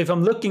life? So if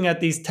I'm looking at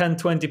these 10,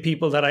 20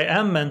 people that I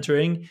am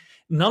mentoring,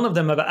 none of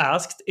them have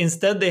asked.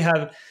 Instead, they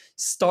have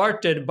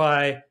started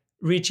by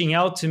reaching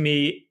out to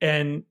me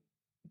and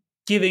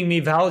giving me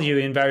value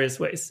in various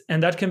ways.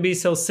 And that can be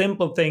so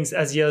simple things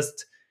as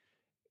just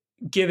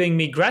giving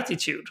me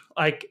gratitude.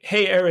 Like,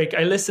 "Hey, Eric,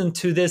 I listened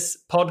to this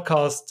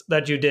podcast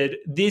that you did.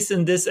 This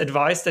and this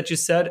advice that you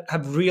said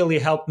have really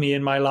helped me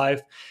in my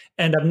life.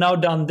 And I've now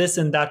done this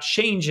and that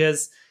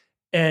changes.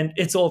 And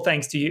it's all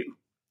thanks to you."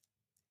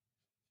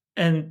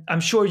 And I'm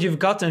sure you've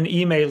gotten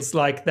emails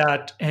like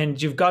that, and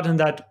you've gotten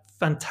that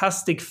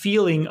fantastic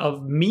feeling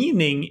of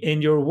meaning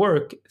in your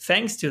work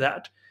thanks to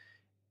that.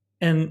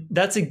 And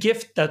that's a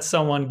gift that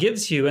someone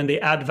gives you, and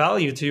they add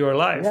value to your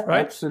life, Yeah,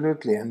 right?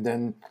 absolutely. And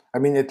then, I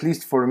mean, at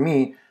least for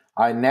me,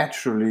 I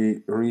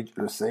naturally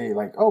say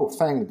like, "Oh,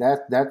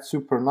 that's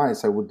super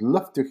nice. I would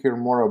love to hear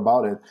more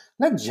about it.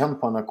 Let's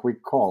jump on a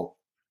quick call."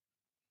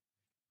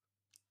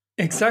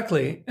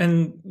 Exactly.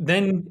 And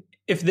then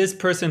if this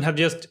person had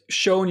just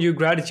shown you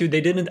gratitude,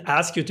 they didn't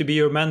ask you to be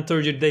your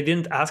mentor, they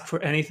didn't ask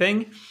for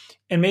anything.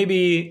 And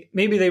maybe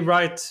they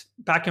write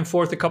back and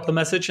forth a couple of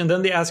messages, and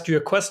then they ask you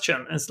a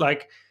question. It's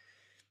like,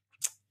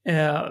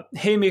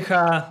 "Hey,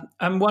 Micha,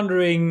 I'm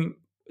wondering,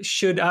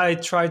 should I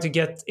try to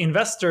get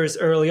investors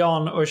early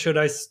on, or should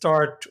I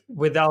start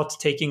without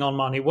taking on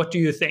money? What do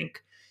you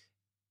think?"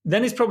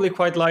 Then it's probably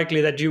quite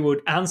likely that you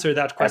would answer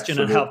that question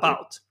and help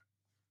out,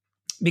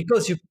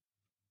 because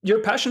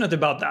you're passionate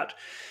about that.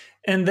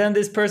 And then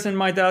this person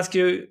might ask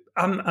you,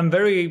 I'm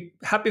very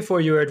happy for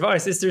your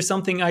advice. Is there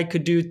something I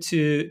could do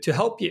to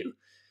help you?"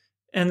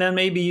 And then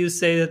maybe you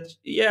say that,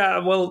 "Yeah,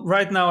 well,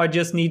 right now I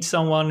just need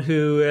someone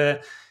who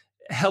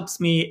helps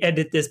me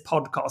edit this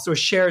podcast or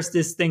shares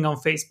this thing on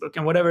Facebook,"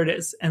 and whatever it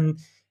is. And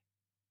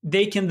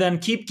they can then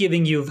keep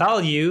giving you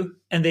value,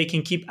 and they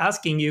can keep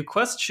asking you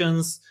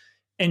questions,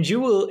 and you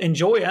will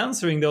enjoy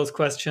answering those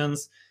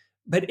questions.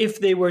 But if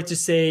they were to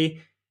say,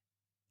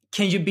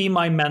 "Can you be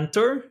my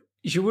mentor?"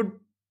 you would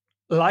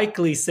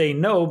likely say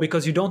no,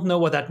 because you don't know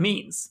what that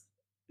means.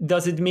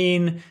 Does it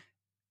mean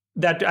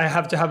that I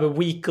have to have a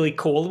weekly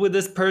call with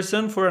this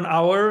person for an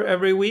hour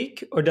every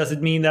week? Or does it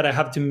mean that I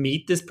have to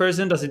meet this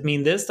person? Does it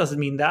mean this? Does it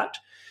mean that?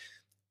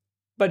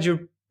 But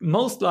you're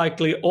most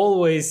likely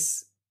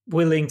always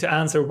willing to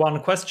answer one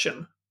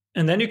question.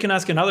 And then you can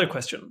ask another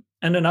question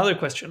and another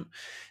question.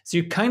 So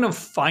you're kind of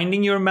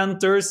finding your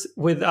mentors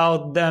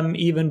without them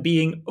even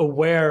being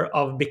aware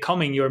of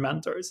becoming your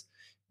mentors.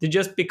 They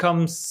just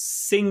become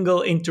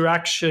single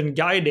interaction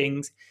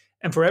guidings.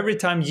 And for every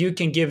time you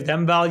can give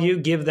them value,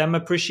 give them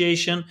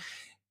appreciation,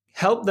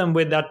 help them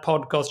with that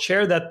podcast,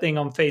 share that thing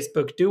on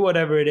Facebook, do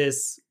whatever it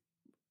is.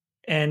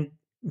 And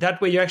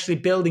that way you're actually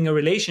building a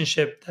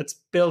relationship that's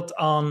built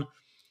on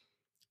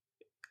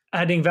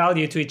adding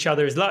value to each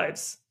other's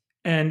lives.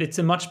 And it's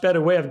a much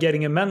better way of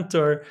getting a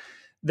mentor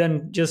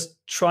than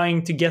just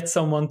trying to get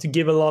someone to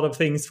give a lot of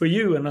things for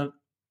you and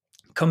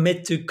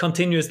commit to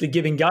continuously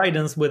giving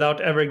guidance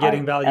without ever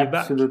getting value back. I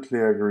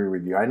absolutely agree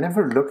with you. I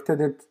never looked at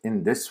it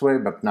in this way,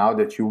 but now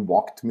that you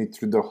walked me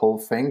through the whole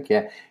thing,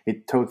 yeah,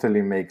 it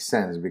totally makes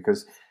sense,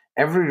 because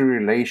every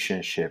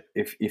relationship,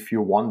 if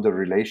you want the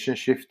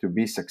relationship to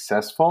be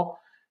successful,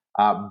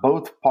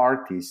 both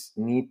parties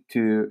need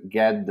to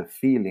get the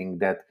feeling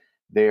that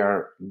they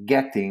are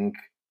getting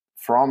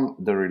from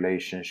the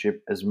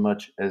relationship as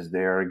much as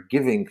they are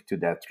giving to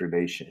that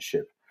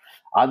relationship.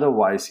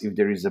 Otherwise, if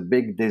there is a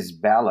big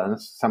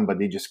disbalance,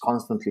 somebody just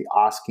constantly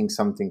asking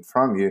something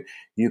from you,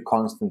 you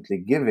constantly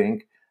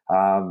giving,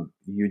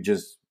 you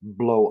just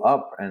blow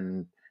up.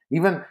 And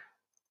even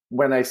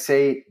when I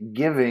say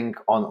giving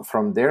on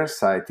from their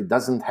side, it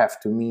doesn't have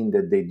to mean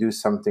that they do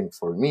something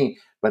for me,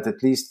 but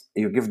at least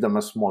you give them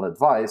a small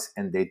advice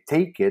and they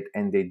take it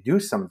and they do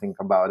something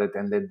about it,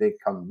 and then they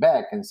come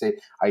back and say,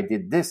 I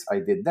did this, I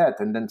did that.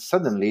 And then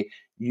suddenly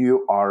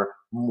you are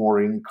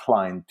more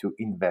inclined to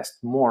invest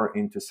more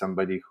into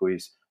somebody who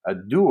is a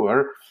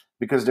doer,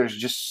 because there's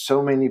just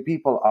so many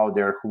people out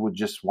there who would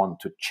just want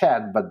to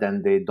chat, but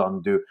then they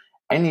don't do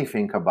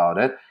anything about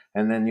it.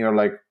 And then you're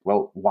like,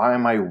 well, why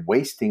am I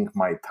wasting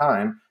my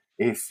time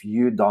if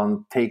you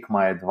don't take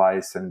my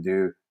advice and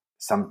do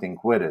something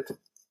with it?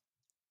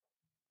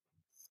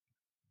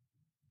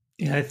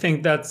 Yeah, I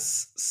think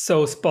that's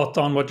so spot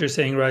on what you're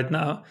saying right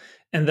now.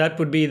 And that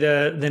would be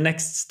the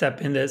next step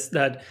in this,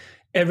 that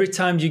every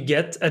time you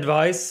get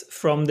advice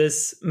from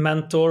this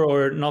mentor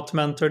or not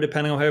mentor,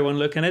 depending on how you want to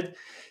look at it,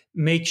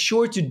 make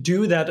sure to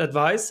do that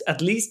advice,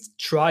 at least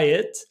try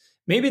it.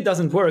 Maybe it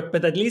doesn't work,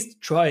 but at least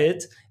try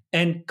it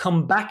and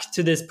come back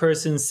to this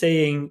person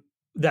saying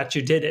that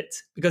you did it.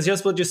 Because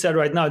just what you said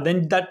right now,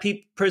 then that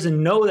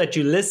person know that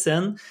you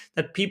listen,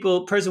 that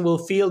person will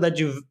feel that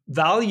you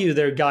value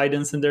their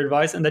guidance and their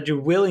advice, and that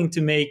you're willing to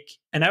make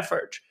an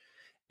effort.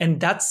 And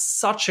that's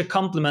such a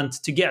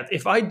compliment to get.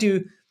 If I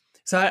do,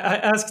 so I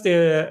asked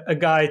a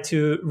guy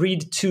to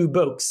read 2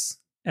 books.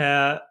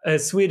 A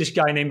Swedish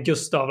guy named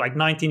Gustav, like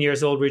 19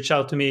 years old, reached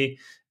out to me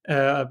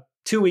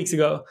 2 weeks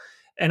ago.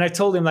 And I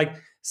told him, like,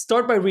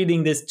 start by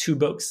reading these 2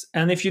 books.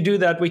 And if you do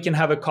that, we can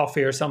have a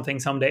coffee or something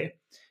someday.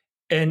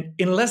 And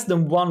in less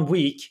than 1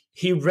 week,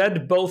 he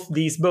read both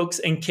these books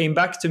and came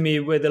back to me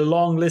with a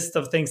long list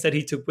of things that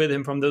he took with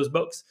him from those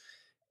books.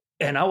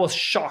 And I was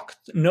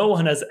shocked. No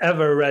one has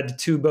ever read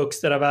 2 books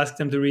that I've asked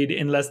him to read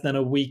in less than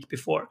a week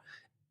before.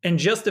 And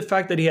just the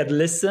fact that he had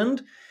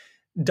listened,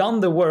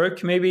 done the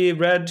work, maybe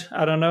read,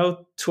 I don't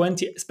know,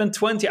 spent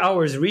 20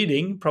 hours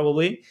reading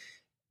probably,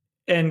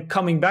 and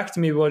coming back to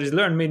me with what he's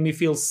learned made me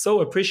feel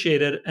so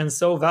appreciated and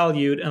so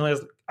valued. And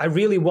I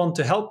really want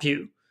to help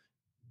you.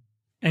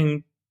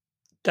 And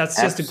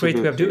that's just a great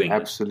way of doing it.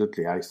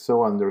 Absolutely. I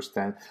so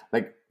understand.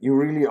 Like, you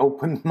really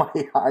opened my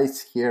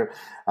eyes here,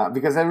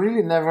 because I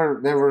really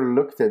never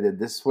looked at it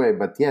this way.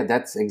 But yeah,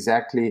 that's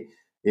exactly,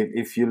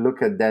 if you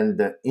look at then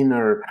the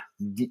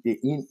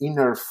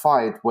inner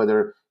fight,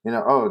 whether,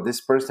 oh,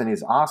 this person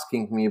is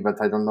asking me, but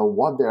I don't know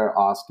what they're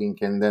asking.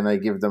 And then I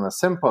give them a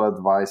simple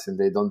advice and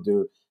they don't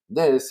do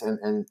this.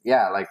 And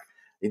yeah, like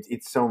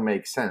it so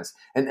makes sense.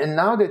 And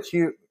now that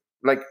you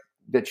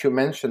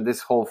mentioned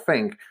this whole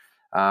thing,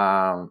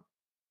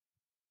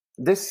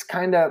 this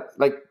kind of,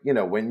 like,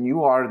 when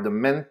you are the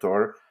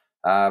mentor,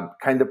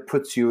 kind of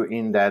puts you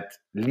in that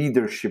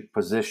leadership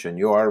position.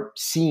 You are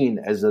seen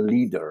as a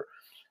leader.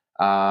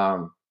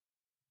 How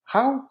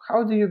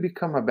do you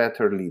become a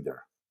better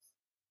leader?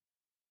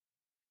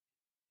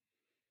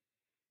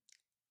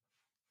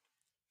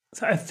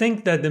 So I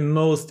think that the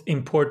most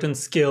important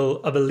skill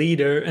of a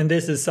leader, and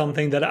this is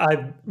something that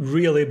I've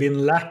really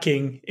been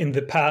lacking in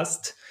the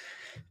past,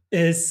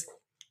 is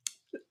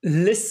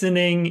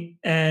listening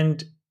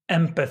and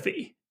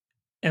empathy.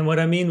 And what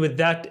I mean with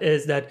that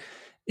is that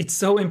it's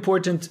so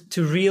important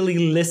to really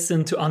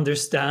listen to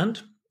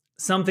understand.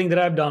 Something that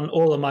I've done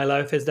all of my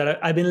life is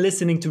that I've been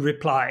listening to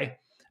reply.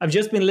 I've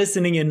just been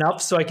listening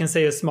enough so I can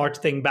say a smart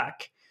thing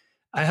back.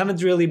 I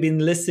haven't really been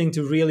listening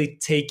to really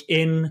take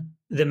in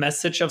the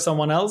message of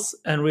someone else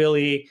and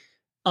really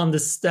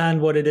understand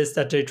what it is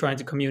that they're trying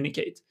to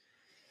communicate.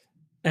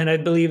 And I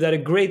believe that a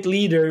great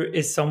leader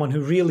is someone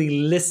who really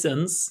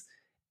listens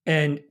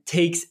and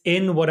takes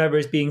in whatever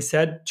is being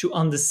said to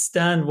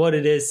understand what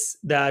it is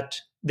that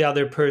the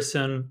other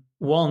person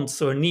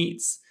wants or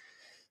needs.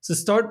 So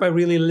start by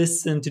really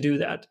listening to do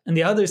that. And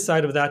the other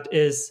side of that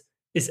is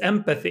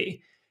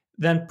empathy.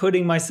 Then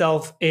putting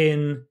myself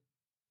in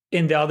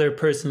the other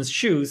person's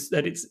shoes.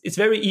 That it's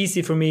very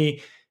easy for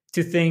me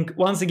to think,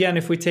 once again,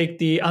 if we take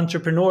the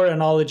entrepreneur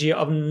analogy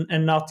of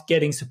and not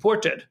getting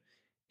supported,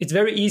 it's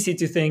very easy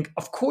to think,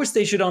 of course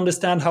they should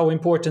understand how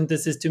important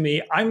this is to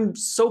me. I'm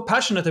so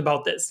passionate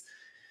about this.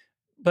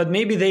 But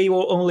maybe they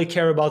will only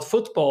care about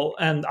football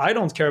and I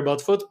don't care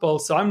about football.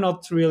 So I'm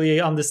not really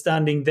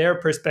understanding their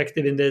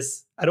perspective in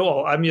this at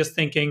all. I'm just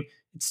thinking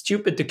it's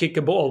stupid to kick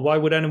a ball. Why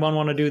would anyone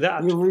want to do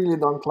that? You really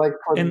don't like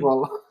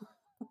football.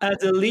 And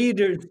as a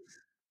leader,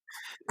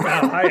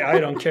 well, I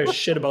don't care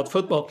shit about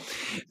football.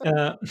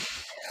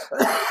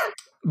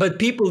 But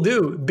people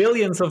do.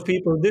 Billions of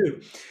people do.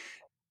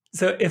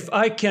 So if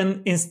I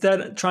can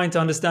instead trying to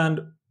understand,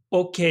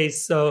 okay,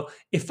 so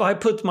if I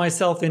put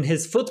myself in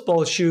his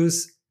football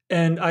shoes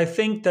and I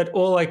think that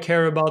all I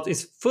care about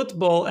is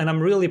football and I'm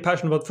really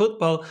passionate about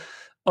football,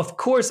 of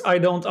course I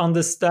don't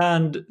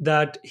understand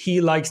that he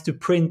likes to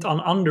print on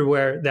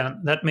underwear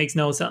then. That makes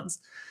no sense.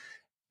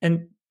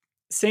 And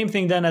same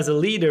thing then as a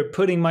leader,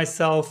 putting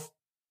myself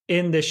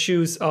in the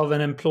shoes of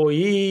an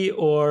employee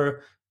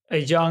or a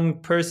young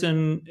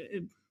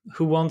person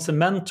who wants a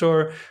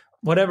mentor,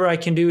 whatever I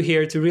can do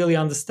here to really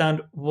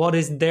understand what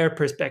is their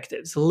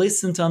perspectives,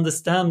 listen to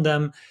understand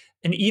them,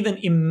 and even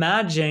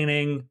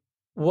imagining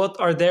what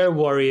are their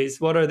worries,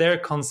 what are their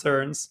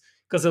concerns,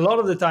 because a lot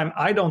of the time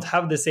I don't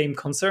have the same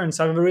concerns.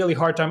 So I have a really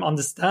hard time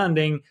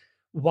understanding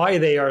why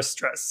they are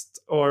stressed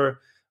or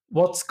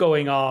what's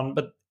going on.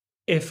 But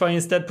if I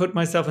instead put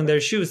myself in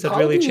their shoes, that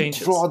really changes.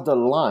 How do you draw the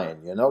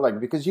line, like,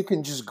 because you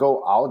can just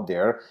go out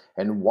there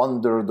and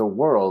wander the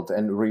world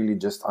and really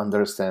just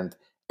understand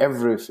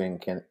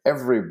everything and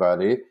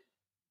everybody,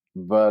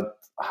 but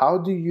how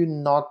do you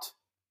not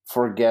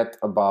forget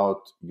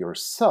about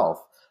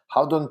yourself?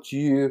 How don't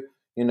you,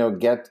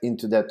 get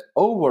into that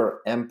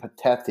over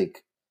empathetic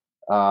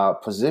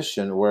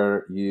position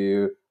where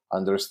you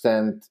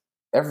understand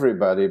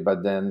everybody,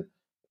 but then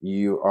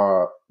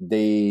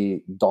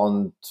they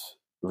don't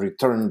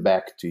return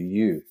back to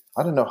you?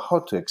 I don't know how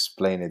to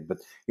explain it, but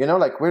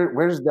like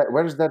where's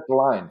that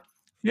line?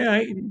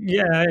 I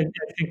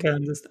think I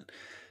understand.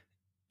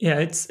 Yeah,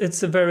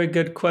 it's a very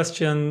good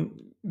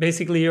question.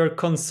 Basically, you're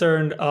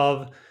concerned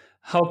of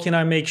how can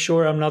I make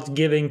sure I'm not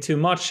giving too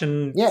much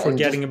and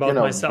forgetting about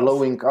myself,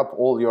 blowing up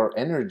all your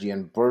energy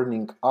and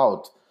burning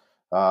out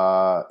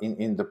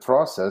in the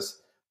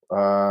process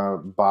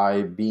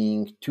by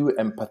being too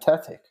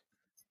empathetic.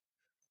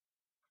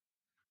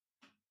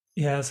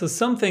 Yeah, so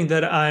something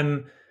that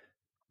I'm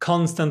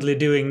constantly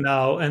doing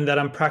now and that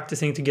I'm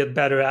practicing to get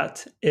better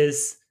at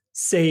is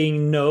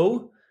saying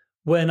no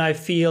when I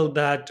feel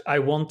that I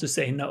want to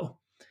say no.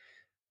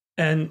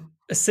 And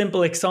a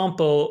simple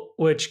example,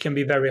 which can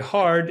be very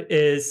hard,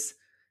 is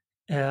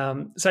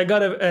so I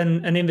got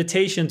an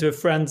invitation to a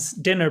friend's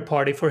dinner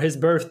party for his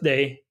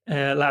birthday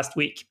last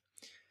week.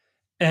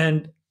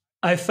 And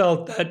I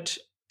felt that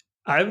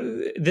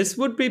this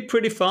would be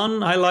pretty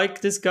fun. I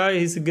like this guy.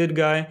 He's a good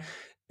guy.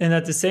 And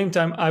at the same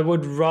time, I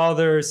would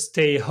rather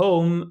stay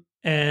home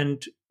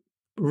and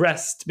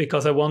rest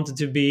because I wanted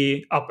to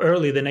be up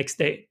early the next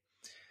day.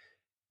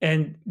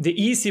 And the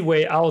easy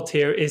way out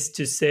here is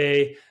to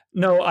say,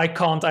 no, I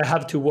can't, I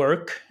have to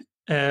work,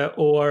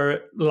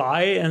 or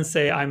lie and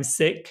say I'm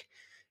sick.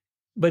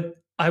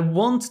 But I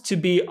want to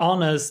be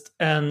honest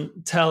and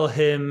tell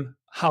him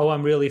how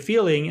I'm really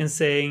feeling and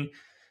saying,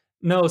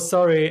 no,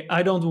 sorry,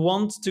 I don't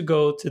want to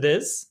go to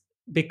this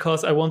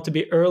because I want to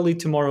be early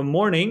tomorrow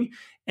morning.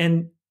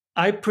 And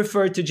I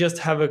prefer to just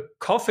have a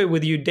coffee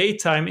with you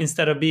daytime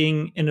instead of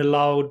being in a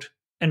loud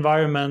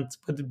environment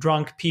with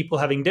drunk people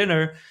having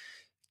dinner.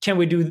 Can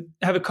we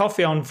have a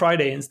coffee on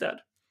Friday instead?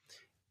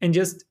 And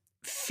just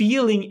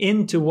feeling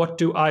into what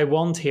do I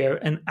want here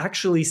and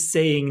actually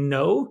saying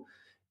no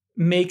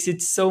makes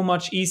it so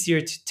much easier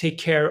to take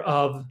care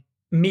of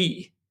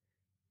me.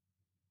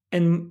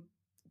 And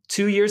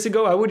 2 years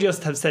ago, I would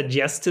just have said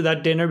yes to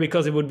that dinner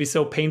because it would be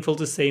so painful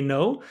to say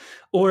no.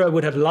 Or I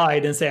would have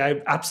lied and say,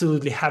 I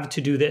absolutely have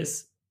to do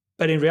this.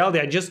 But in reality,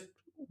 I just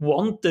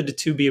wanted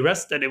to be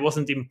rested. It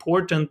wasn't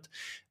important,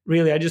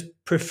 really. I just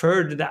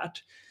preferred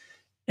that.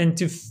 And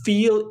to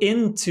feel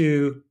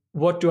into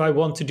what do I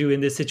want to do in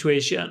this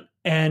situation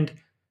and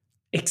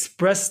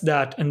express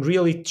that and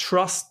really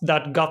trust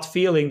that gut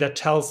feeling that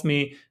tells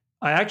me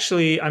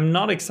I'm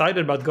not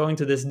excited about going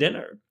to this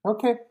dinner.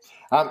 Okay.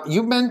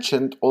 You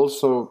mentioned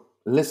also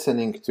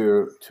listening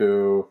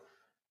to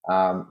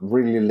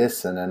really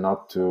listen and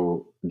not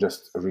to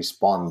just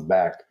respond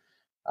back.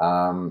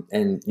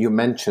 And you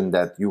mentioned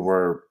that you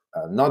were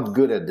not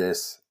good at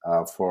this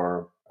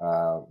for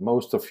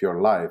most of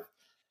your life.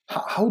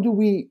 How do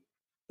we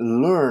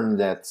learn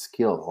that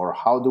skill, or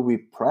how do we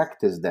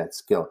practice that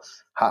skill?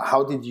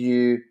 How did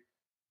you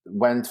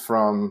went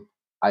from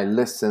I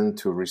listen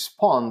to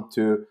respond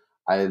to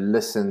I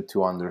listen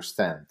to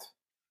understand?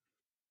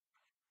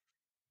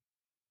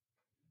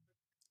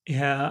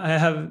 Yeah, I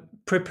have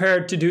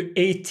prepared to do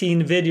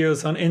 18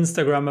 videos on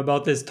Instagram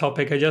about this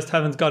topic. I just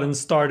haven't gotten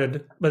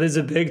started, but it's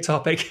a big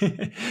topic.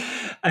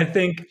 I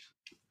think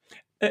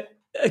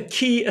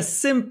a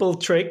simple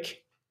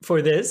trick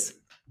for this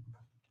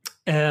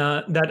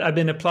that I've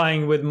been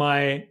applying with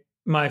my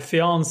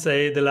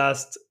fiance the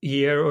last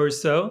year or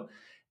so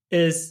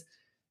is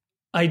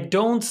I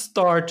don't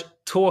start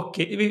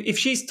talking. If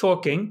she's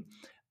talking,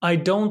 I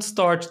don't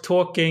start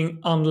talking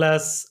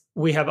unless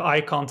we have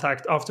eye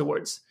contact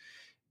afterwards.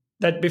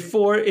 That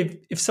before,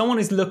 if someone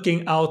is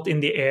looking out in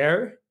the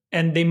air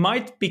and they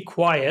might be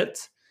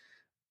quiet,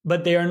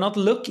 but they are not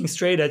looking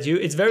straight at you,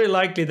 it's very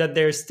likely that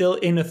they're still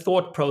in a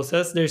thought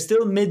process. They're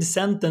still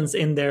mid-sentence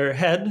in their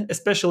head,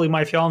 especially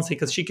my fiance,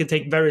 because she can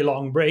take very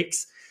long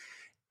breaks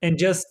and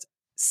just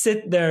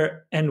sit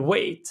there and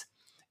wait.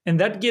 And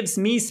that gives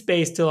me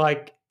space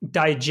to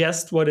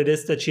digest what it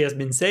is that she has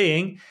been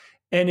saying.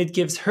 And it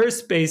gives her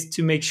space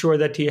to make sure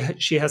that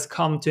she has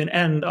come to an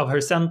end of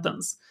her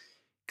sentence.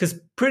 Because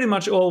pretty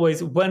much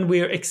always when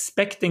we're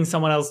expecting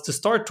someone else to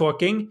start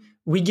talking,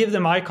 we give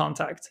them eye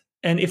contact.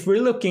 And if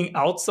we're looking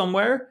out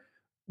somewhere,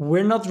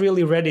 we're not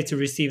really ready to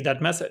receive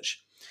that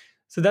message.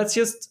 So that's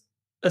just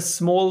a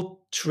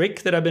small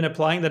trick that I've been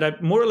applying, that I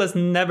more or less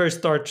never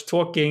start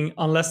talking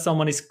unless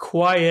someone is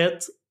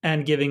quiet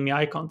and giving me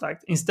eye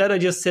contact. Instead, I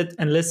just sit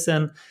and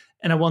listen,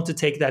 and I want to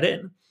take that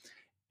in.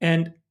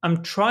 And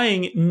I'm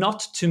trying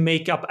not to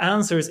make up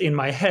answers in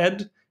my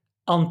head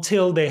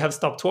until they have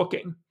stopped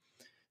talking.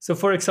 So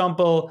for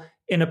example,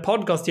 in a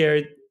podcast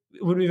here,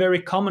 it would be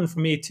very common for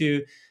me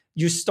to,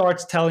 you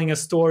start telling a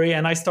story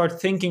and I start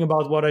thinking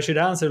about what I should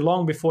answer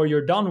long before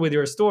you're done with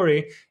your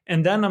story.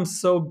 And then I'm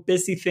so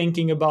busy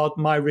thinking about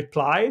my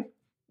reply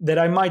that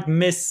I might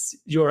miss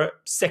your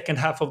second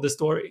half of the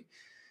story.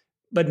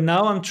 But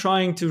now I'm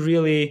trying to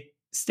really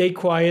stay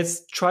quiet,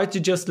 try to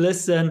just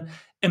listen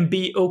and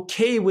be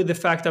okay with the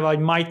fact that I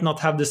might not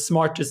have the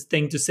smartest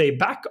thing to say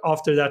back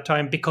after that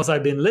time because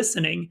I've been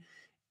listening,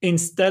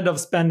 instead of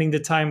spending the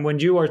time when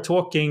you are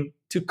talking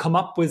to come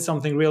up with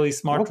something really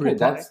smart to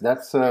reply.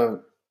 That's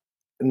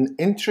an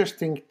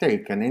interesting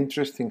take, an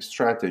interesting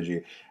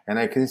strategy, and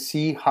I can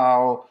see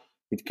how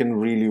it can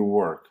really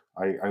work.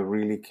 I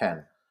really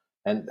can,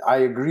 and I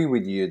agree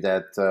with you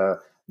that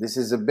this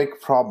is a big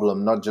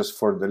problem, not just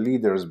for the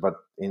leaders, but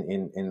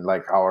in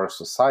like our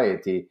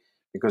society,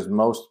 because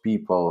most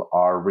people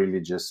are really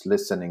just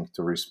listening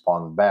to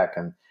respond back,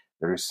 and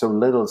there is so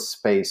little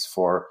space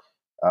for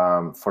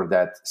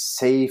that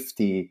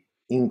safety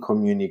in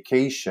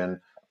communication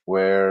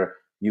where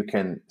you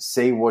can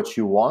say what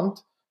you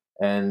want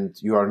and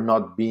you are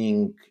not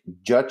being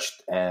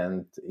judged,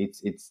 and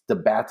it's the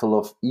battle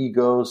of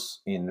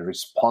egos in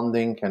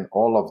responding and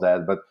all of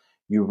that, but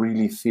you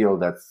really feel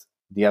that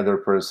the other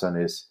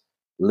person is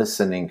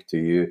listening to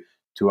you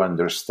to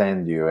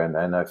understand you.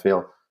 And I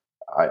feel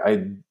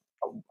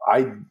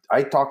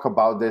I talk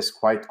about this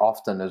quite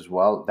often as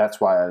well.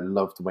 That's why I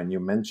loved when you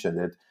mentioned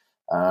it.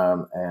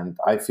 And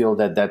I feel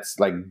that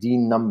that's like the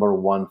number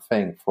one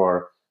thing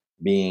for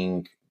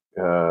being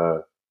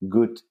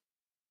good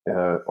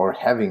or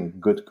having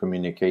good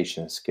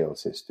communication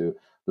skills, is to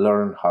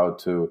learn how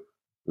to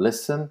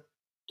listen,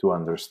 to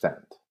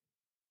understand.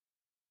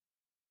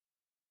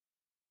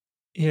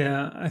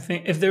 Yeah, I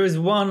think if there is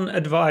one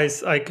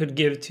advice I could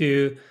give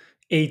to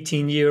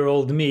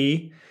 18-year-old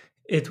me,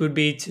 it would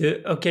be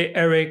to, okay,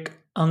 Eric,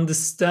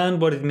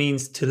 understand what it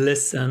means to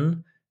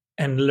listen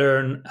and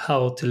learn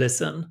how to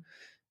listen.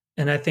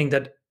 And I think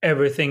that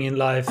everything in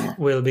life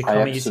will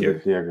become easier. I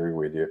absolutely agree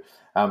with you.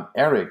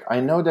 Eric, I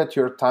know that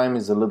your time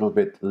is a little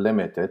bit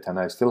limited and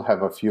I still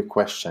have a few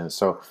questions.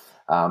 So,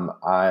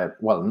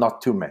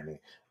 not too many,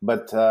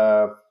 but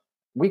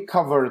we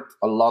covered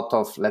a lot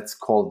of, let's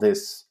call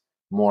this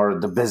more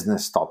the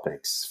business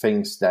topics,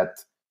 things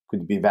that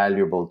could be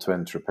valuable to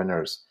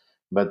entrepreneurs.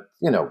 But,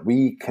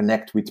 we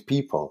connect with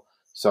people.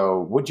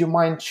 So would you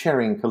mind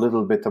sharing a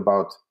little bit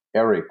about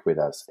Eric with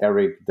us?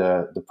 Eric,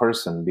 the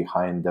person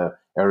behind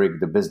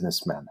Eric, the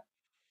businessman.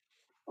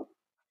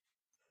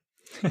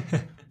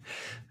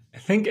 I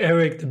think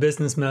Eric, the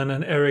businessman,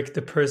 and Eric,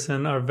 the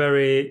person, are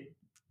very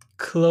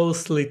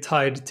closely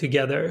tied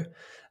together.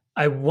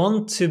 I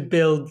want to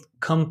build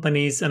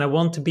companies and I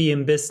want to be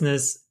in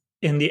business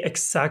in the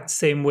exact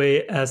same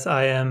way as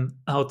I am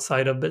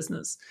outside of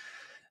business.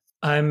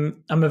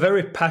 I'm a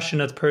very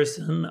passionate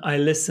person. I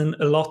listen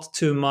a lot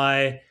to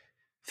my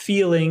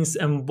feelings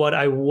and what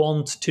I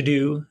want to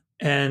do,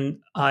 and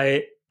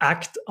I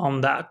act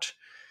on that.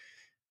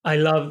 I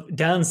love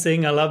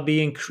dancing. I love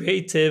being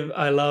creative.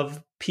 I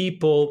love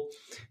people.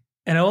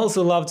 And I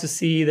also love to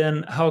see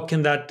then how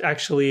can that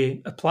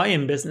actually apply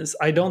in business.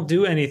 I don't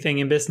do anything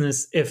in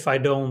business if I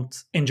don't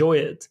enjoy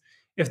it.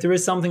 If there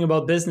is something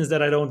about business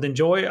that I don't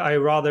enjoy, I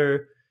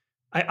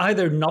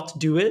either not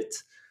do it,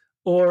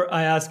 or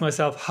I ask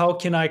myself, how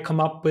can I come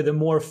up with a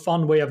more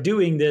fun way of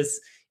doing this,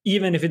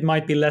 even if it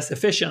might be less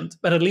efficient,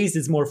 but at least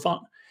it's more fun.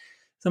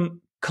 So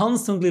I'm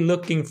constantly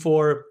looking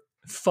for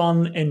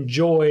fun and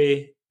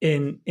joy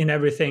in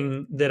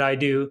everything that I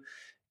do.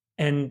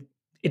 And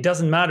it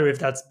doesn't matter if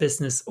that's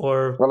business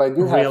or Well, I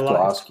do have real to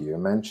life. ask you, you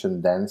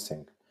mentioned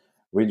dancing.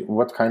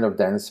 What kind of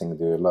dancing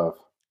do you love?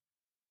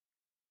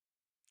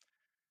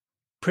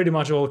 Pretty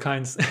much all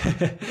kinds.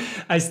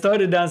 I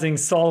started dancing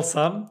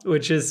salsa,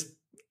 which is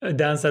a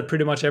dance that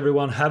pretty much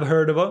everyone have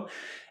heard of.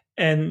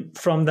 And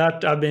from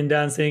that, I've been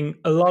dancing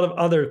a lot of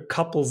other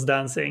couples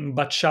dancing,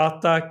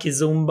 bachata,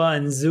 kizomba,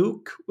 and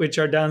zouk, which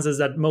are dances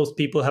that most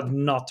people have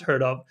not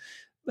heard of.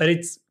 But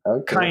it's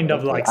kind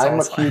of like salsa. I'm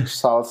a huge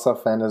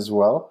salsa fan as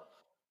well.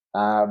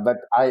 But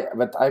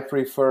I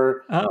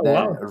prefer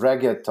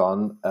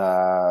reggaeton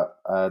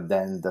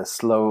than the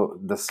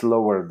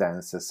slower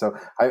dances. So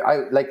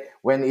I like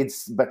when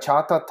it's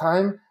bachata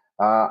time.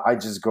 I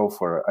just go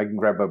for it. I can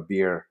grab a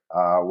beer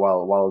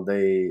while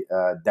they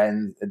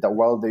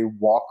while they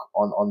walk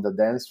on the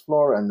dance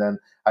floor, and then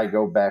I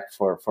go back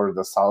for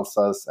the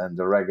salsas and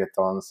the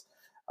reggaetons.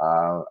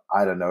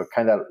 I don't know,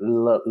 kind of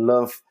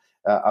love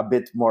a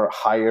bit more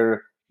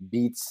higher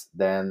beats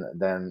than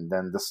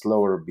the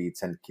slower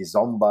beats, and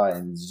kizomba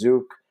and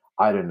zouk.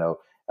 I don't know,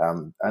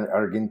 an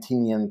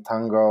Argentinian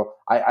tango.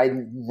 I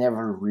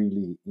never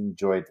really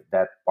enjoyed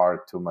that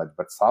part too much,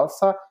 but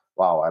salsa,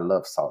 wow, I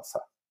love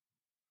salsa.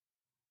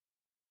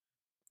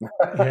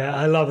 Yeah,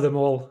 I love them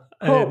all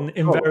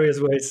in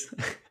various ways.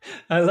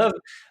 I love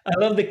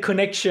the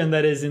connection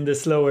that is in the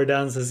slower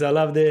dances. I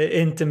love the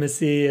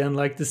intimacy and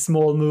like the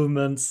small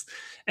movements,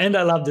 and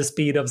I love the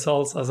speed of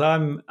salsa.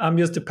 So I'm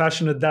just a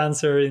passionate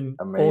dancer in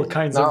all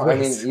kinds of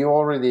ways. I mean, you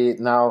already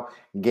now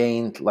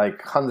gained like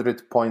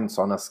 100 points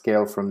on a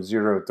scale from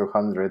 0 to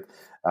 100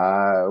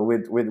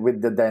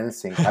 with the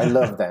dancing. I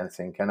love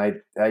dancing, and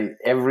I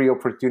every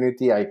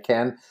opportunity I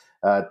can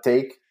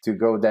take to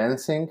go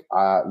dancing,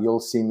 you'll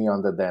see me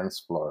on the dance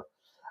floor.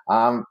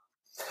 Um,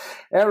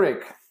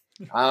 Eric,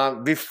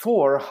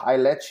 before I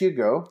let you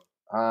go,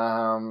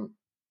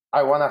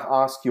 I want to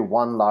ask you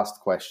one last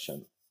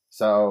question.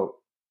 So,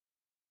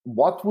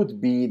 what would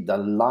be the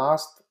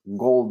last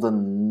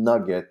golden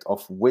nugget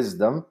of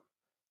wisdom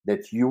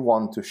that you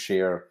want to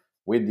share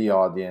with the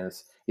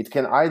audience? It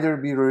can either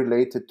be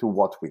related to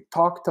what we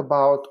talked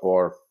about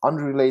or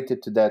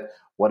unrelated to that,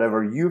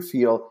 whatever you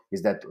feel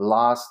is that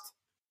last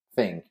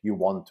thing you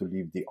want to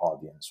leave the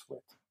audience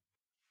with.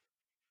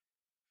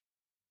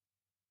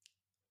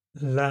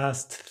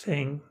 Last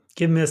thing.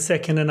 Give me a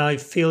second and I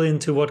feel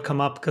into what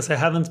come up because I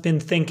haven't been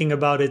thinking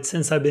about it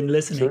since I've been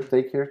listening. Sure,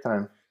 take your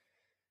time.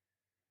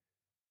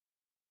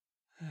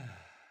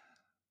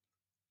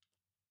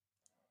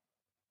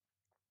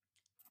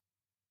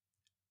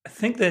 I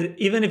think that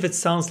even if it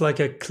sounds like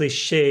a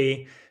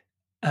cliche,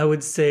 I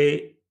would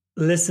say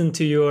listen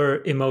to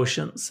your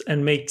emotions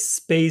and make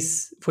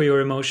space for your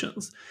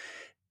emotions.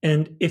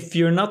 And if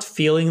you're not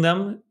feeling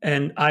them,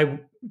 and I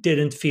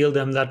didn't feel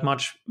them that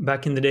much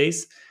back in the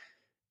days,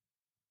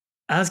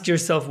 ask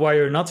yourself why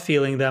you're not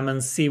feeling them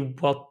and see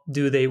what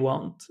do they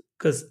want.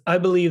 Because I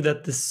believe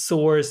that the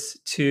source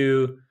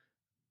to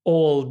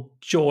all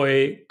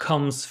joy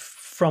comes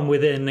from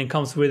within and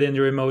comes within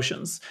your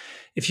emotions.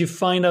 If you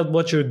find out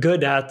what you're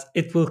good at,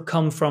 it will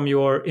come from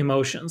your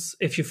emotions.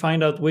 If you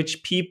find out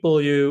which people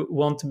you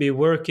want to be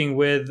working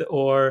with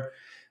or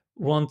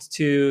want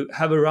to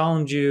have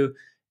around you,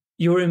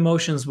 your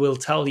emotions will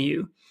tell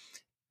you.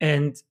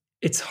 And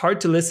it's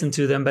hard to listen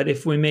to them, but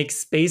if we make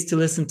space to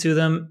listen to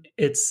them,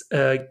 it's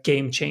a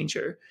game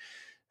changer.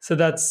 So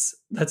that's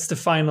the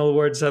final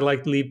words I'd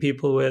like to leave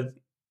people with.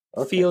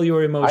 Okay. Feel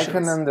your emotions. I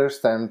can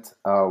understand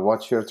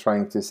what you're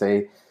trying to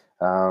say.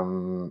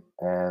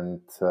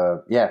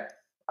 Yeah,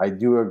 I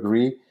do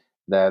agree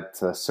that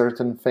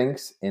certain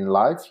things in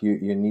life,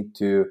 you need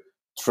to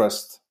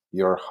trust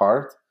your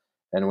heart.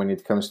 And when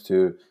it comes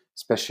to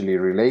especially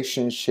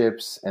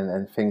relationships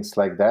and things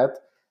like that,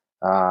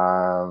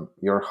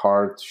 your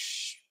heart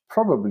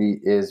probably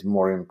is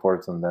more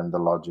important than the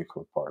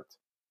logical part.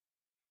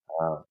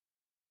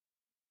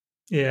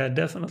 Yeah,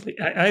 definitely.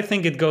 I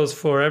think it goes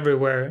for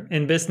everywhere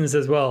in business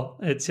as well.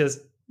 It's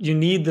just you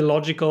need the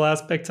logical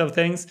aspects of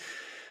things,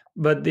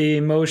 but the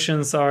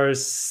emotions are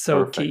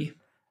so Perfect. key.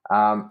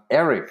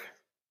 Eric,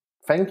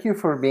 thank you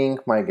for being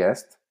my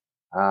guest.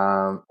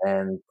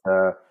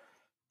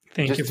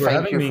 Thank you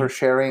for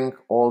sharing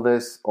all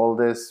this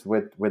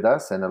with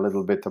us and a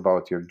little bit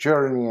about your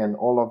journey and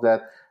all of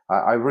that.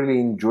 I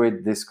really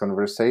enjoyed this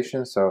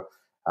conversation. So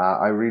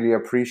I really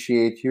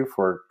appreciate you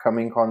for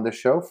coming on the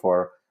show,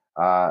 for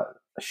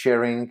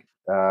sharing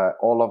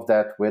all of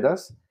that with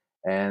us.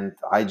 And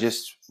I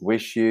just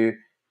wish you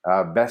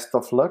best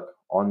of luck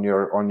on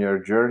your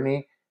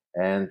journey.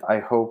 And I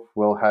hope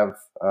we'll have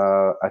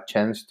a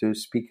chance to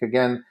speak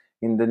again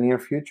in the near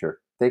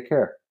future. Take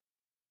care.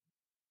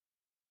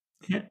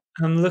 Yeah,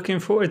 I'm looking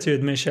forward to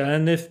it, Misha.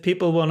 And if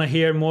people want to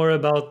hear more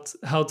about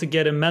how to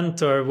get a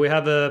mentor, we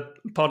have a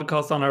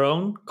podcast on our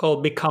own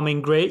called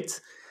Becoming Great.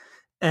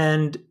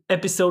 And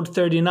episode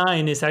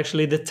 39 is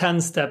actually the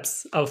 10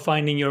 steps of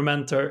finding your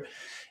mentor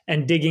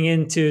and digging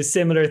into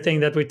similar thing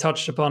that we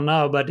touched upon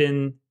now, but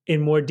in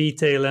more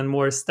detail and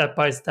more step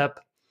by step.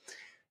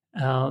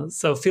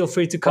 So feel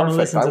free to come and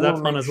listen to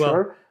that one as well. I will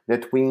make sure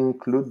that we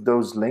include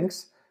those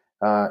links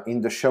in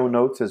the show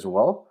notes as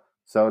well,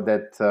 so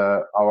that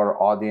our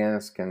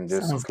audience can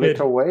just click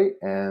away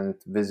and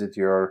visit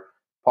your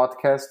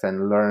podcast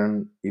and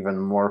learn even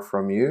more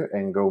from you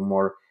and go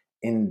more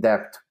in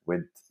depth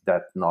with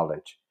that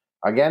knowledge.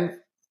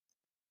 Again,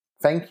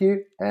 thank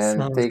you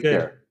and take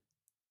care.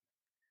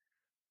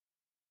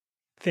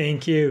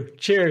 Thank you.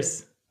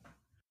 Cheers.